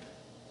Father's vineyard.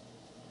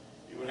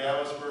 He would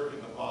have us work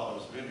in the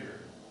Father's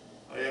vineyard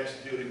by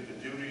executing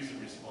the duties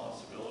and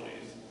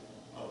responsibilities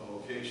of the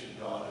vocation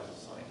God has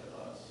assigned to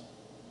us.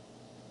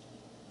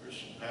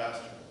 Christian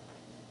pastor,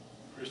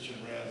 Christian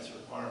rancher,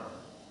 farmer,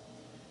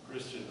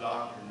 Christian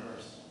doctor,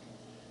 nurse,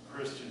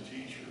 Christian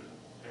teacher,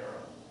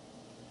 parent.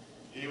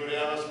 He would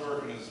have us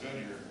work in His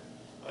vineyard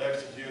by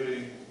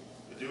executing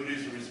the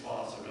duties and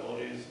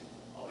responsibilities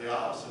of the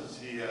offices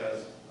He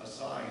has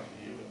assigned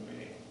to you and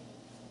me.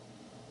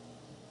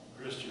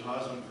 Christian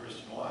husband,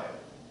 Christian wife,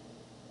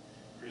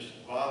 Christian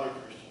father,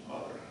 Christian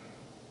mother,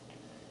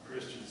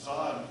 Christian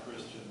son,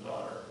 Christian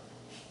daughter,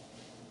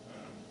 and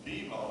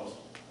the most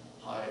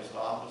highest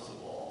office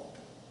of all,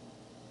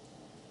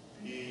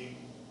 being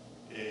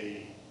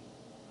a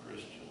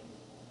Christian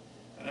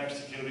and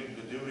executing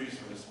the duties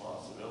and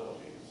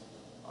responsibilities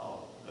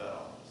of that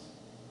office.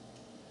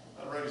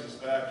 That brings us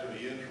back to the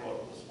intro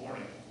of this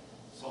morning,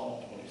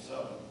 Psalm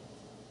 27.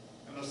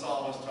 And the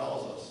psalmist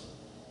tells us,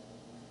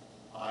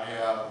 I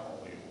have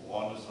only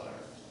one desire,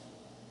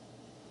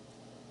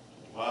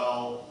 to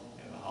dwell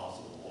in the house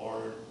of the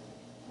Lord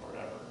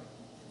forever,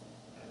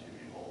 and to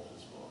behold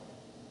his glory.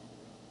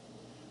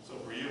 So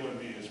for you and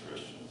me as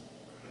Christians,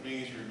 it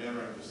means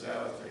remembering the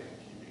Sabbath day and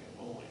keeping it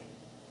holy.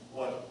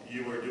 What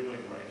you are doing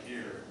right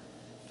here,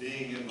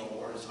 being in the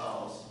Lord's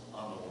house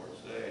on the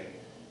Lord's day,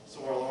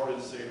 so our Lord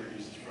and Savior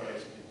Jesus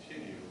Christ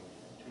continue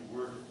to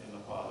work in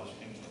the Father's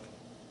kingdom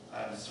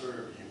and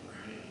serve you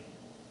and me.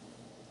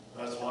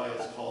 That's why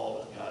it's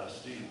called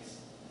Gottesdienst.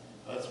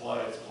 That's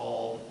why it's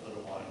called the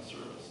divine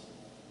service.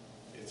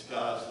 It's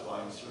God's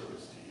divine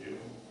service to you,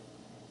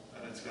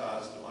 and it's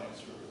God's divine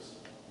service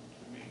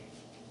to me.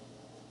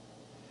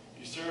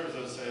 He serves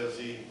us as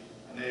he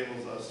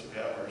enables us to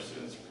have our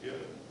sins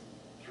forgiven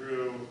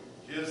through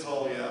his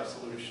holy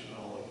absolution and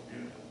holy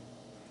communion.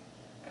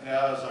 And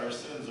as our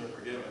sins are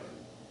forgiven,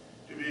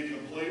 to be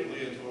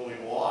completely and totally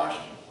washed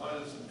and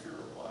cleansed and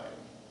purified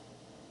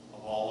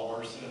of all of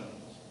our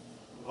sins,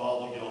 with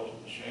all the guilt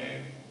and the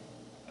shame,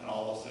 and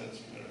all the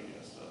sins committed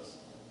against us,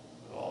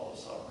 with all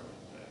the suffering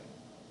and pain.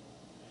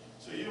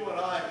 So you and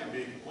I can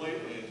be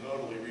completely and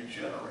totally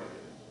regenerated,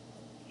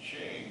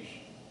 changed,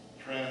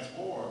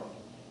 transformed,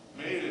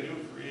 made a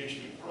new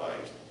creation in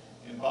Christ,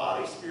 in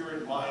body,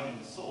 spirit, mind,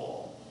 and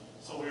soul,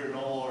 so we are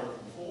no longer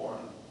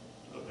conformed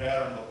to the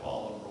pattern of the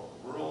fallen and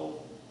broken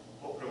world,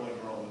 fulfilling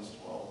Romans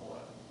 12:1.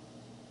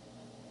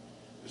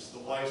 This is the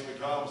place to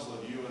come so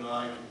that you and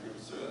I can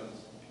forgive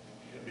sins,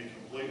 can be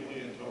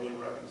completely and totally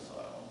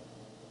reconciled,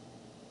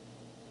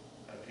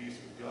 at peace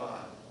with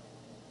God,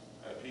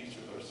 at peace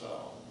with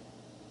ourselves,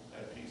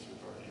 at peace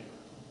with our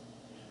neighbor.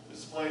 This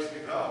is the place to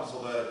come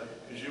so that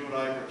as you and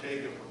I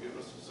partake of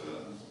forgiveness of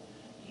sins,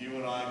 you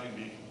and I can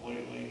be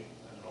completely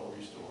and totally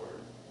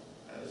restored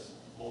as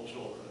full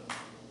children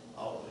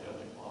of the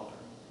Heavenly Father.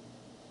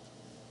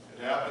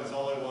 It happens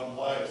only one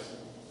place,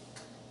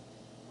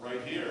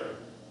 right here,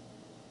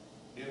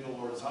 in the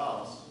Lord's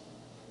house,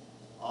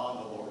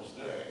 on the Lord's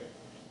day,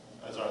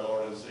 as our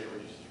Lord and Savior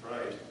Jesus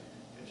Christ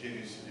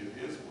continues to do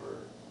his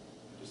work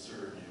and to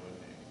serve you and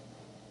me.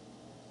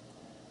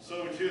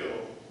 So too,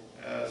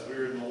 as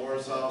we're in the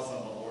Lord's house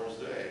on the Lord's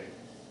day,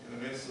 in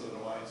the midst of the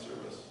divine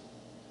service,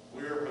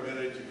 we are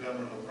permitted to come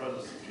into the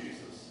presence of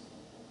Jesus,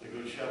 the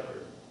Good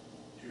Shepherd,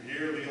 to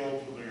hear the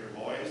old familiar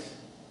voice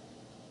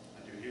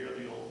and to hear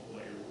the old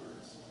familiar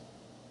words.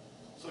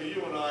 So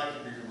you and I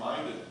can be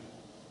reminded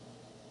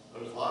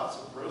there's lots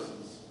of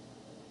prisons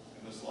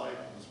in this life,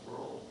 in this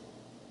world.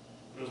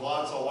 There's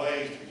lots of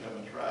ways to become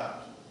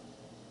entrapped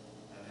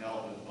and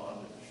held in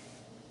bondage.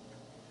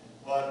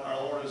 But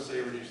our Lord and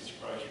Savior Jesus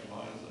Christ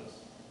reminds us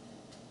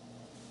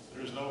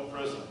there is no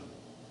prison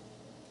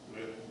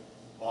with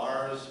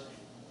bars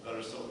that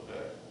are so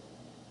thick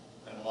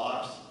and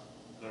locks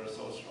that are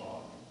so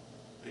strong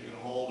they can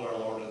hold our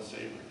Lord and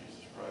Savior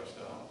Jesus Christ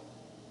down.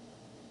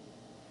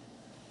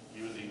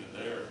 He was even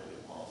there for the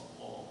Apostle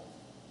Paul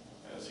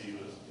as he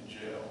was in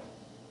jail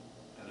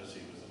and as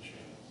he was in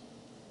chains.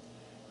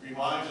 He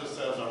reminds us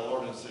as our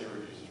Lord and Savior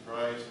Jesus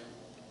Christ,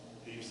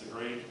 he's the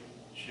great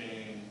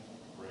chain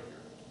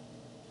breaker.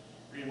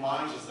 He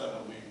reminds us that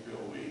when we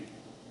feel weak,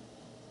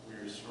 we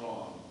are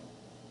strong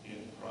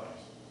in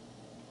Christ.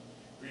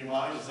 He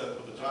reminds us that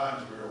for the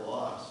times we are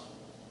lost,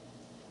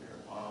 we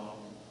are found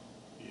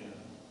in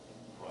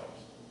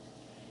Christ.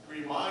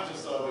 He reminds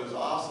us of his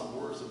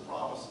awesome words and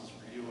promises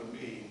for you and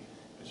me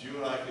as you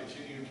and I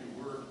continue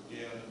to work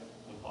in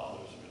the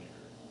Father's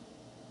vineyard.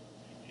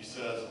 He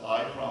says,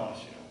 I promise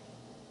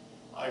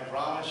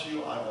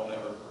you I will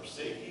never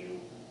forsake you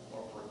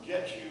or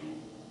forget you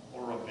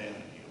or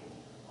abandon you.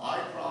 I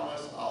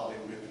promise I'll be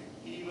with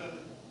you even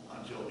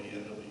until the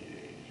end of the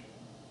age,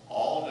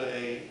 all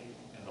day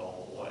and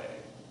all the way.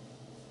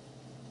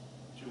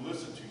 To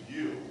listen to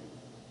you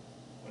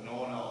when no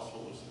one else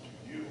will listen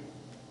to you.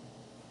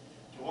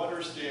 To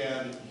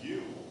understand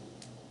you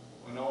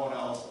when no one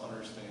else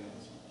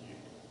understands you.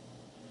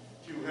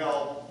 To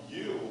help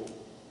you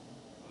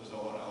when there's no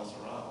one else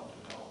around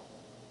to help.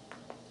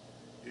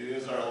 It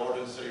is our Lord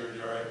and Savior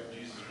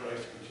Jesus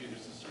Christ who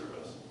continues to serve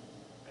us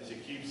as he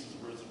keeps his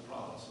words and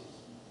promises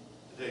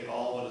to take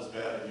all that is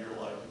bad in your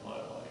life and my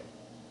life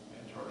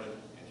and turn it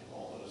into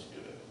all that is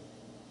good.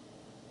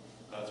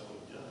 That's what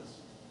he does.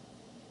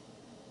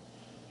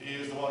 He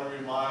is the one who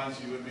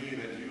reminds you and me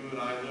that you and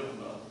I live in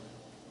the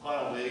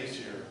final days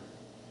here.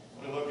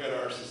 When we look at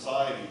our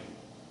society,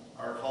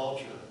 our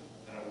culture,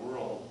 and our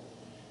world,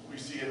 we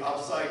see it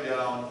upside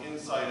down,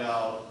 inside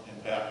out,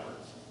 and backwards.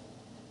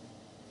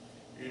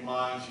 He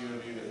reminds you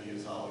and me that he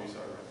is always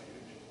our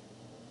refuge.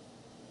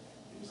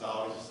 He is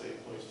always a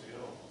safe place to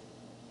go.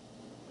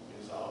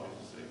 He is always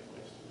a safe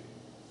place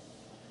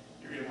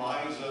to be. He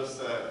reminds us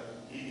that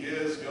he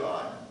is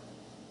God,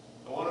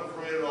 the one who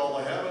created all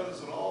the heavens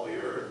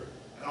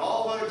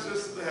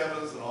exists in the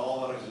heavens and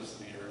all that exists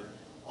in the earth,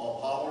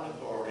 all power and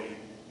authority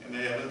in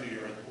the heaven and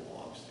the earth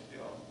belongs to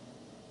him.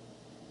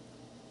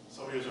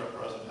 So he is our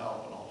present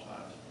help in all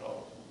times of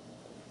trouble.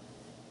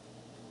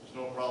 There's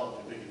no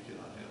problem too big to get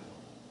on him.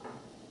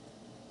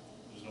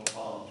 There's no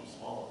problem too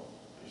small.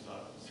 He's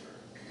not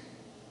concerned.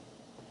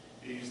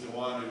 He's the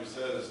one who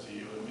says to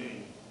you and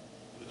me,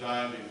 the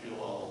time you feel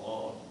all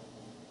alone,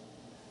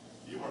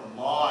 you are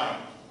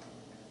mine.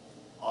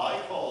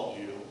 I called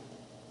you.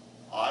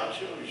 I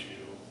chose you.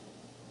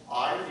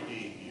 I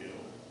redeemed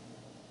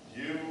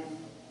you. You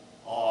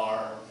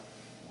are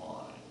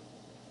mine.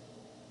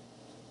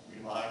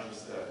 Remind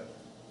us that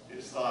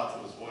his thoughts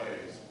and his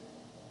ways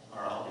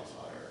are always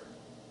higher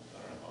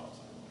than our thoughts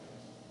and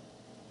ways.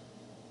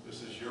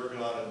 This is your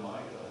God and my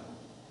God.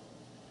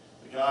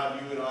 The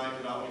God you and I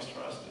can always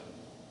trust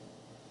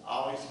in,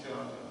 always count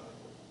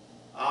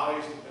on,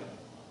 always depend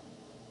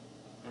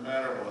upon, no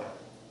matter what.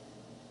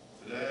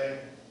 Today,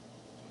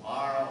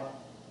 tomorrow,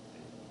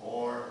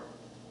 or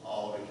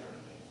all of eternity.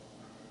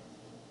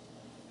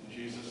 In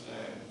Jesus'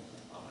 name,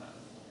 amen.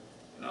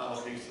 And now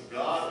the peace of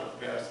God, which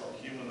passes all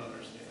human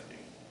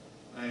understanding,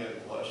 may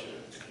it bless you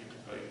to keep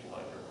your faith to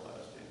life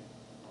everlasting.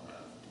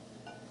 Amen.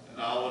 And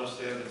now I want to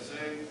stand and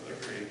sing the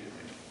Creed to me.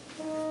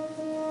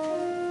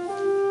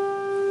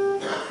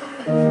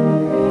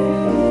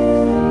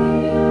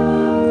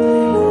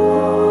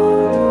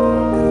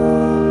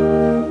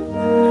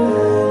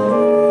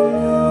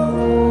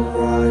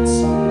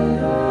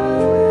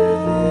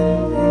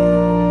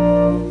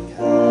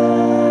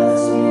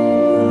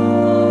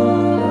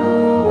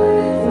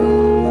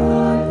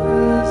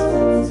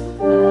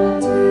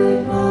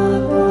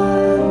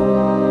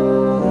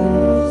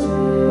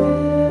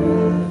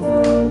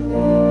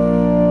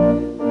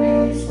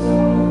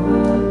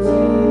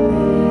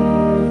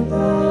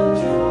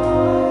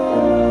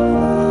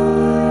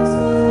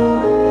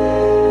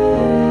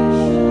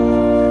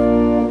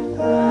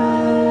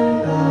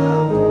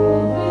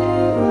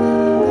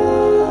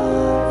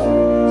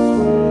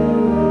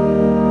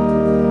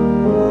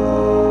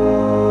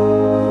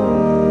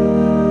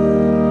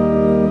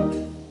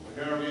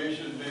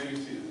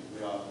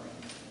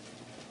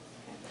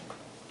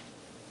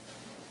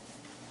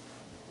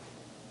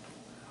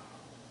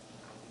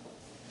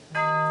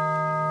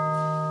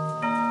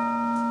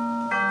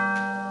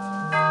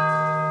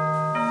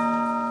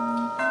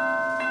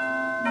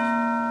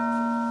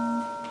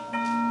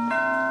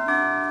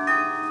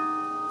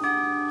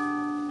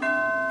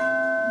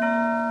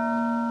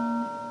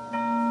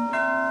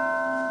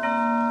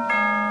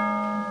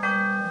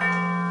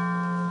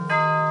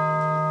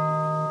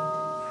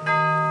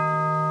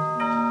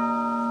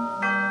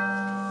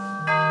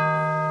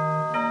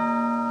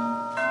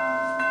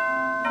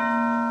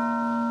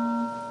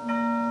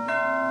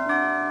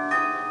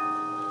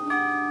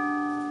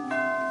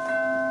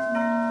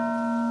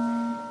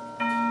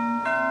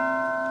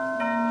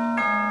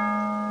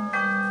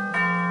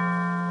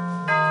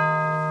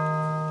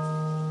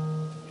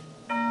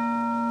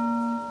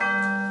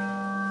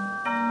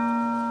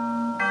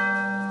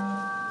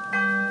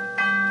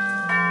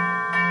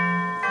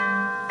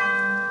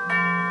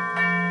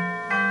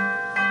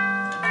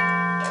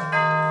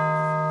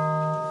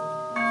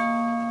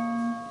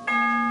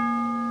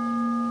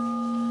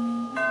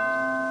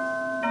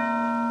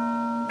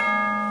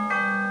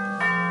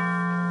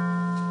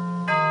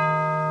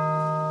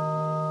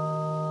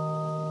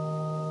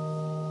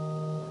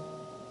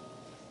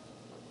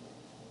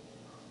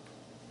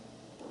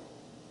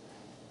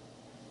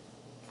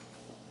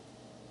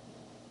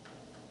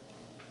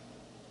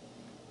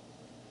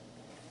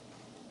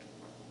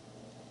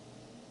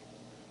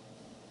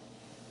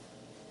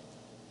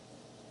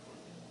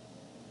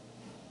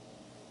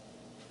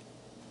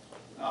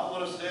 Now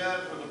let us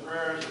stand for the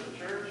prayers of the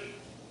church.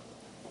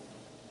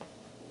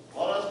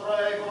 Let us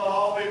pray for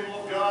all people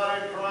of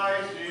God in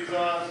Christ Jesus,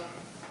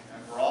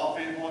 and for all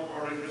people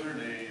according to their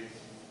needs.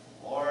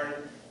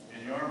 Lord,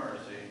 in your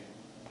mercy.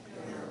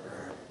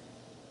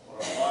 For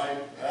our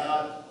life,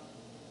 Pat,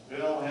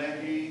 Bill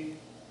Hankey,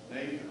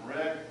 Nathan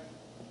Rick,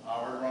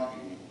 Howard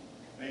Runke,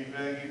 we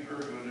beg you for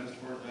goodness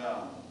toward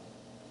them.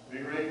 Be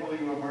grateful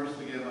you have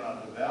mercy given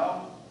unto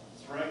them,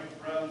 strength,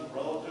 friends,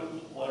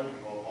 relatives, pleasure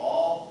of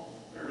all,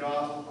 your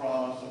gospel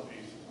promise of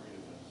peace and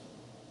forgiveness.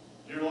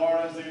 Dear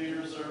Lord, as these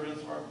your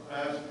servants are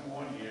passing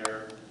 1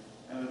 year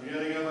and the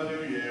beginning of a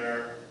new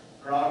year,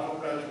 grant your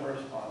fresh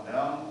works upon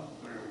them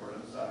through your word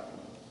and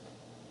sacraments.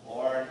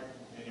 Lord,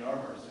 in your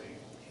mercy.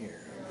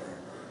 Hear.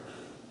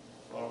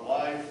 Lord,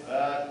 life,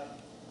 that,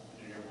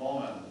 to your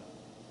Pullman,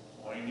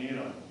 Wayne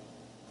Needham,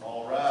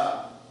 Paul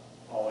Rapp,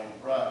 Pauline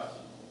Press,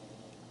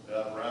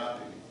 Deb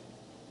Raffy,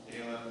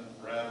 Elin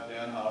Rapp,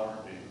 Dan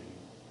Howard, baby.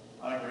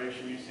 I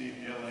graciously receive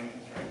healing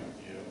and strength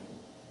with you.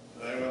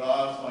 They with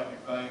us might be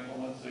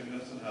thankful in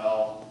sickness and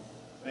health.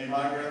 May you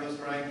might grant the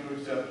strength to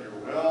accept your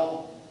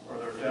will for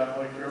their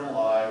temporary eternal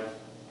lives.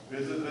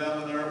 Visit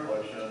them in their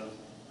afflictions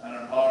and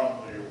empower them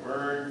through your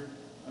word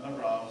and the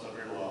promise of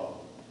your love.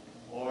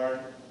 Lord,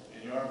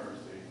 in your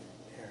mercy.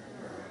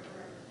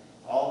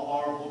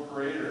 All-powerful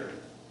Creator,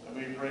 that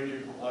we praise you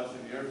for blessing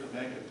the the earth to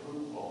make it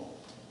fruitful,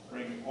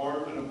 bring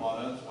forth in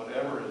abundance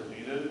whatever is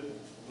needed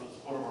for the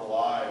support of our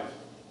lives.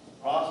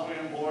 Prosper, we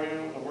implore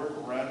you, the work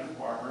of ranchers,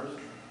 farmers,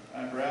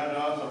 and grant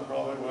us a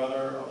appropriate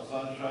weather of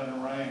sunshine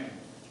and rain.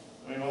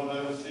 We will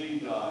have a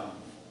seed done,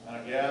 and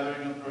a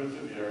gathering of fruits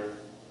of the earth,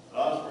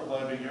 thus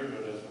proclaiming your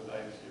goodness with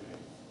thanksgiving.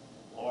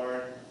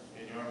 Lord,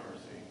 in your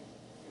mercy.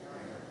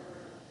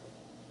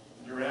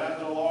 In your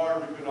hands, O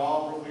Lord, we could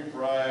all we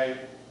pray,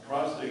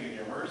 trusting in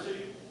your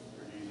mercy,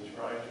 through Jesus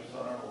Christ,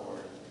 your Son, our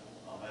Lord.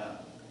 Amen.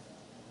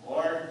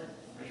 Lord,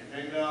 as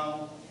your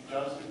kingdom, teach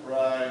us to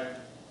pray,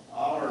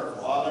 Our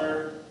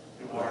Father,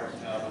 who art in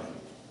heaven,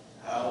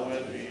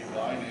 hallowed be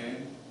thy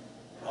name.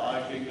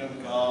 Thy kingdom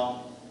come,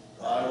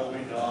 thy will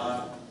be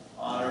done,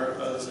 on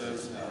earth as it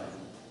is in heaven.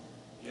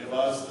 Give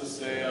us this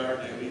day our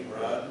daily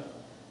bread,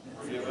 and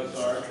forgive us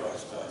our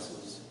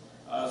trespasses,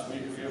 as we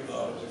forgive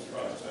those who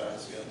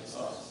trespass against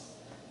us.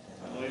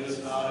 And lead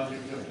us not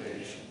into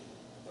temptation,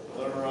 but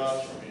deliver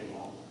us from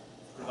evil.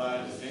 For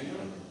thine is the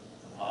kingdom,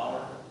 the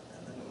power,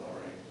 and the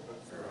glory,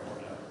 forever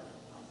and ever.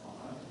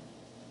 Amen.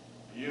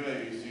 You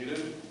may be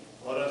seated.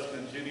 Let us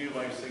continue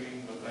by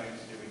singing the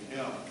Thanksgiving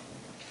hymn.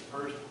 The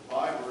first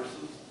 5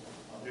 verses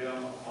of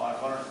hymn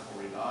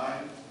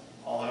 549,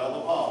 All Hail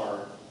the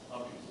Power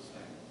of Jesus'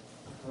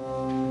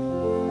 name.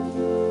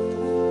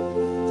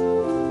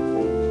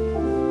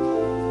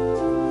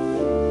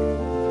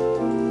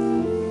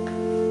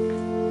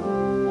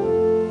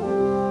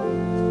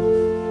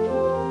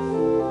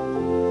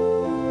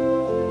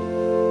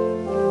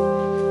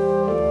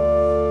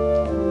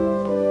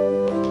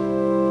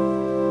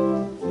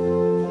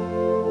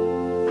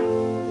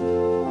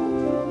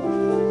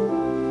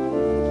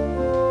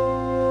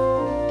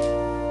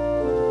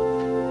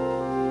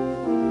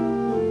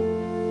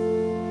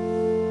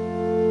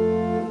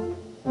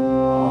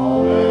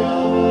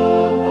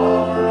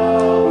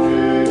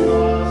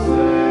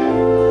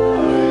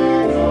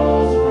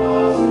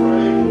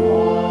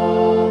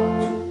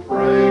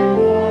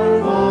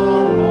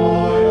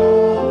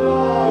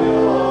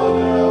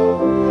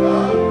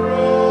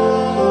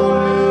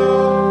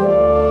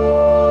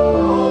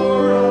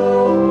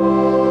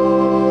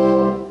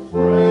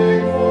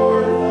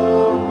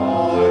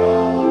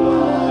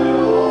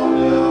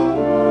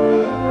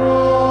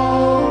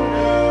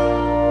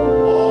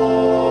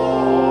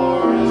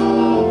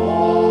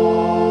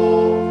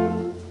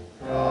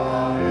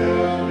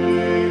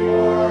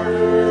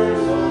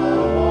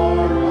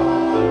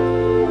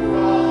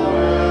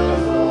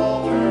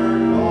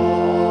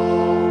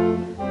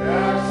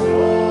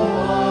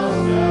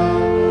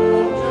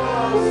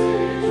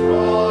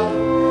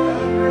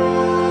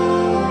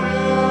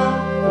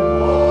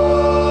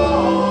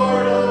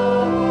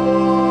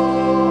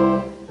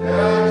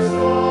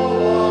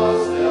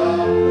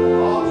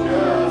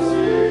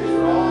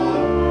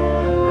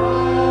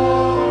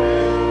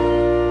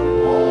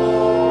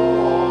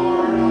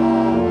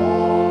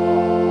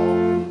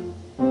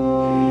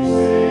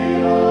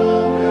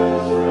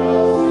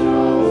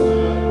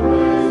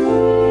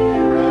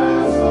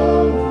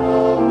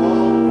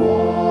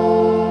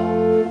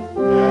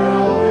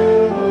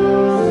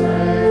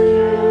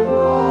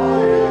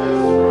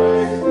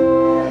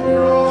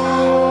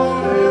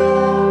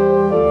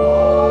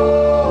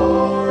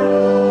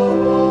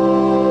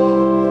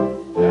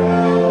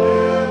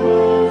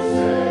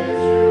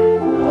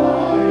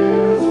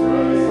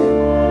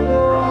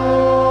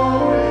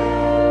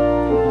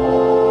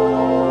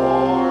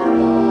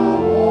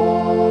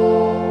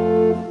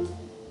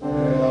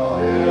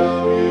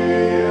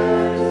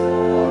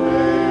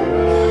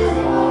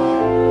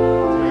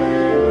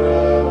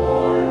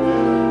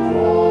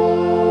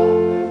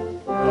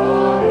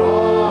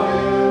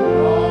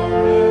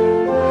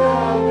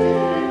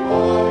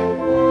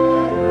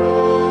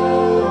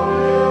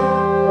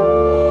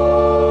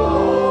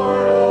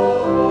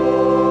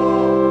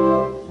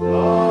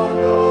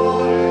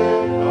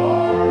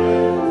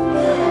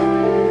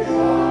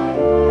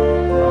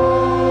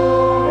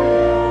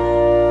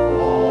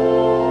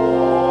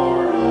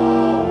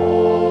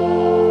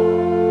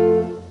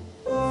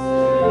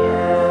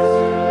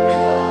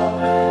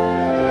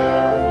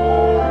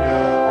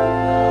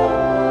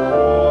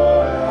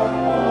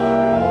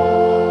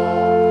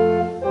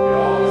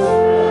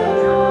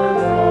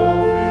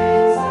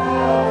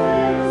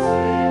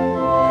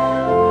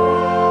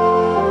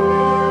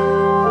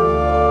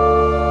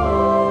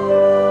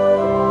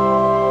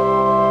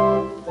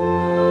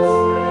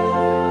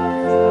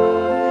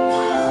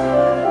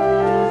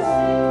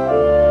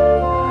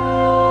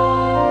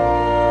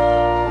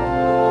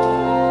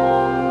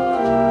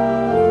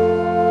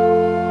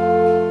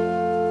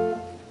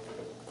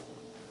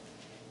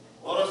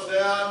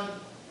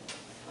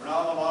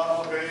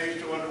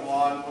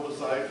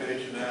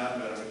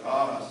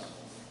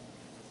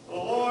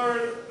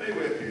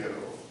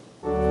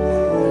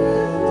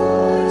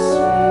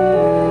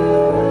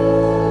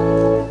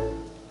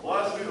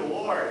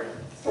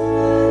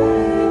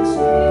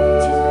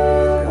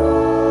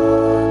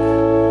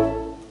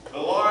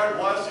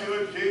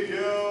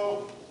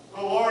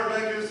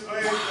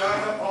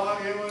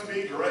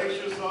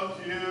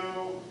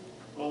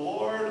 The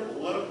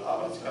Lord lift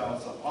up his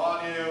countenance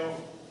upon you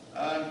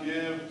and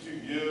give to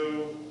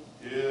you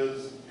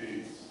his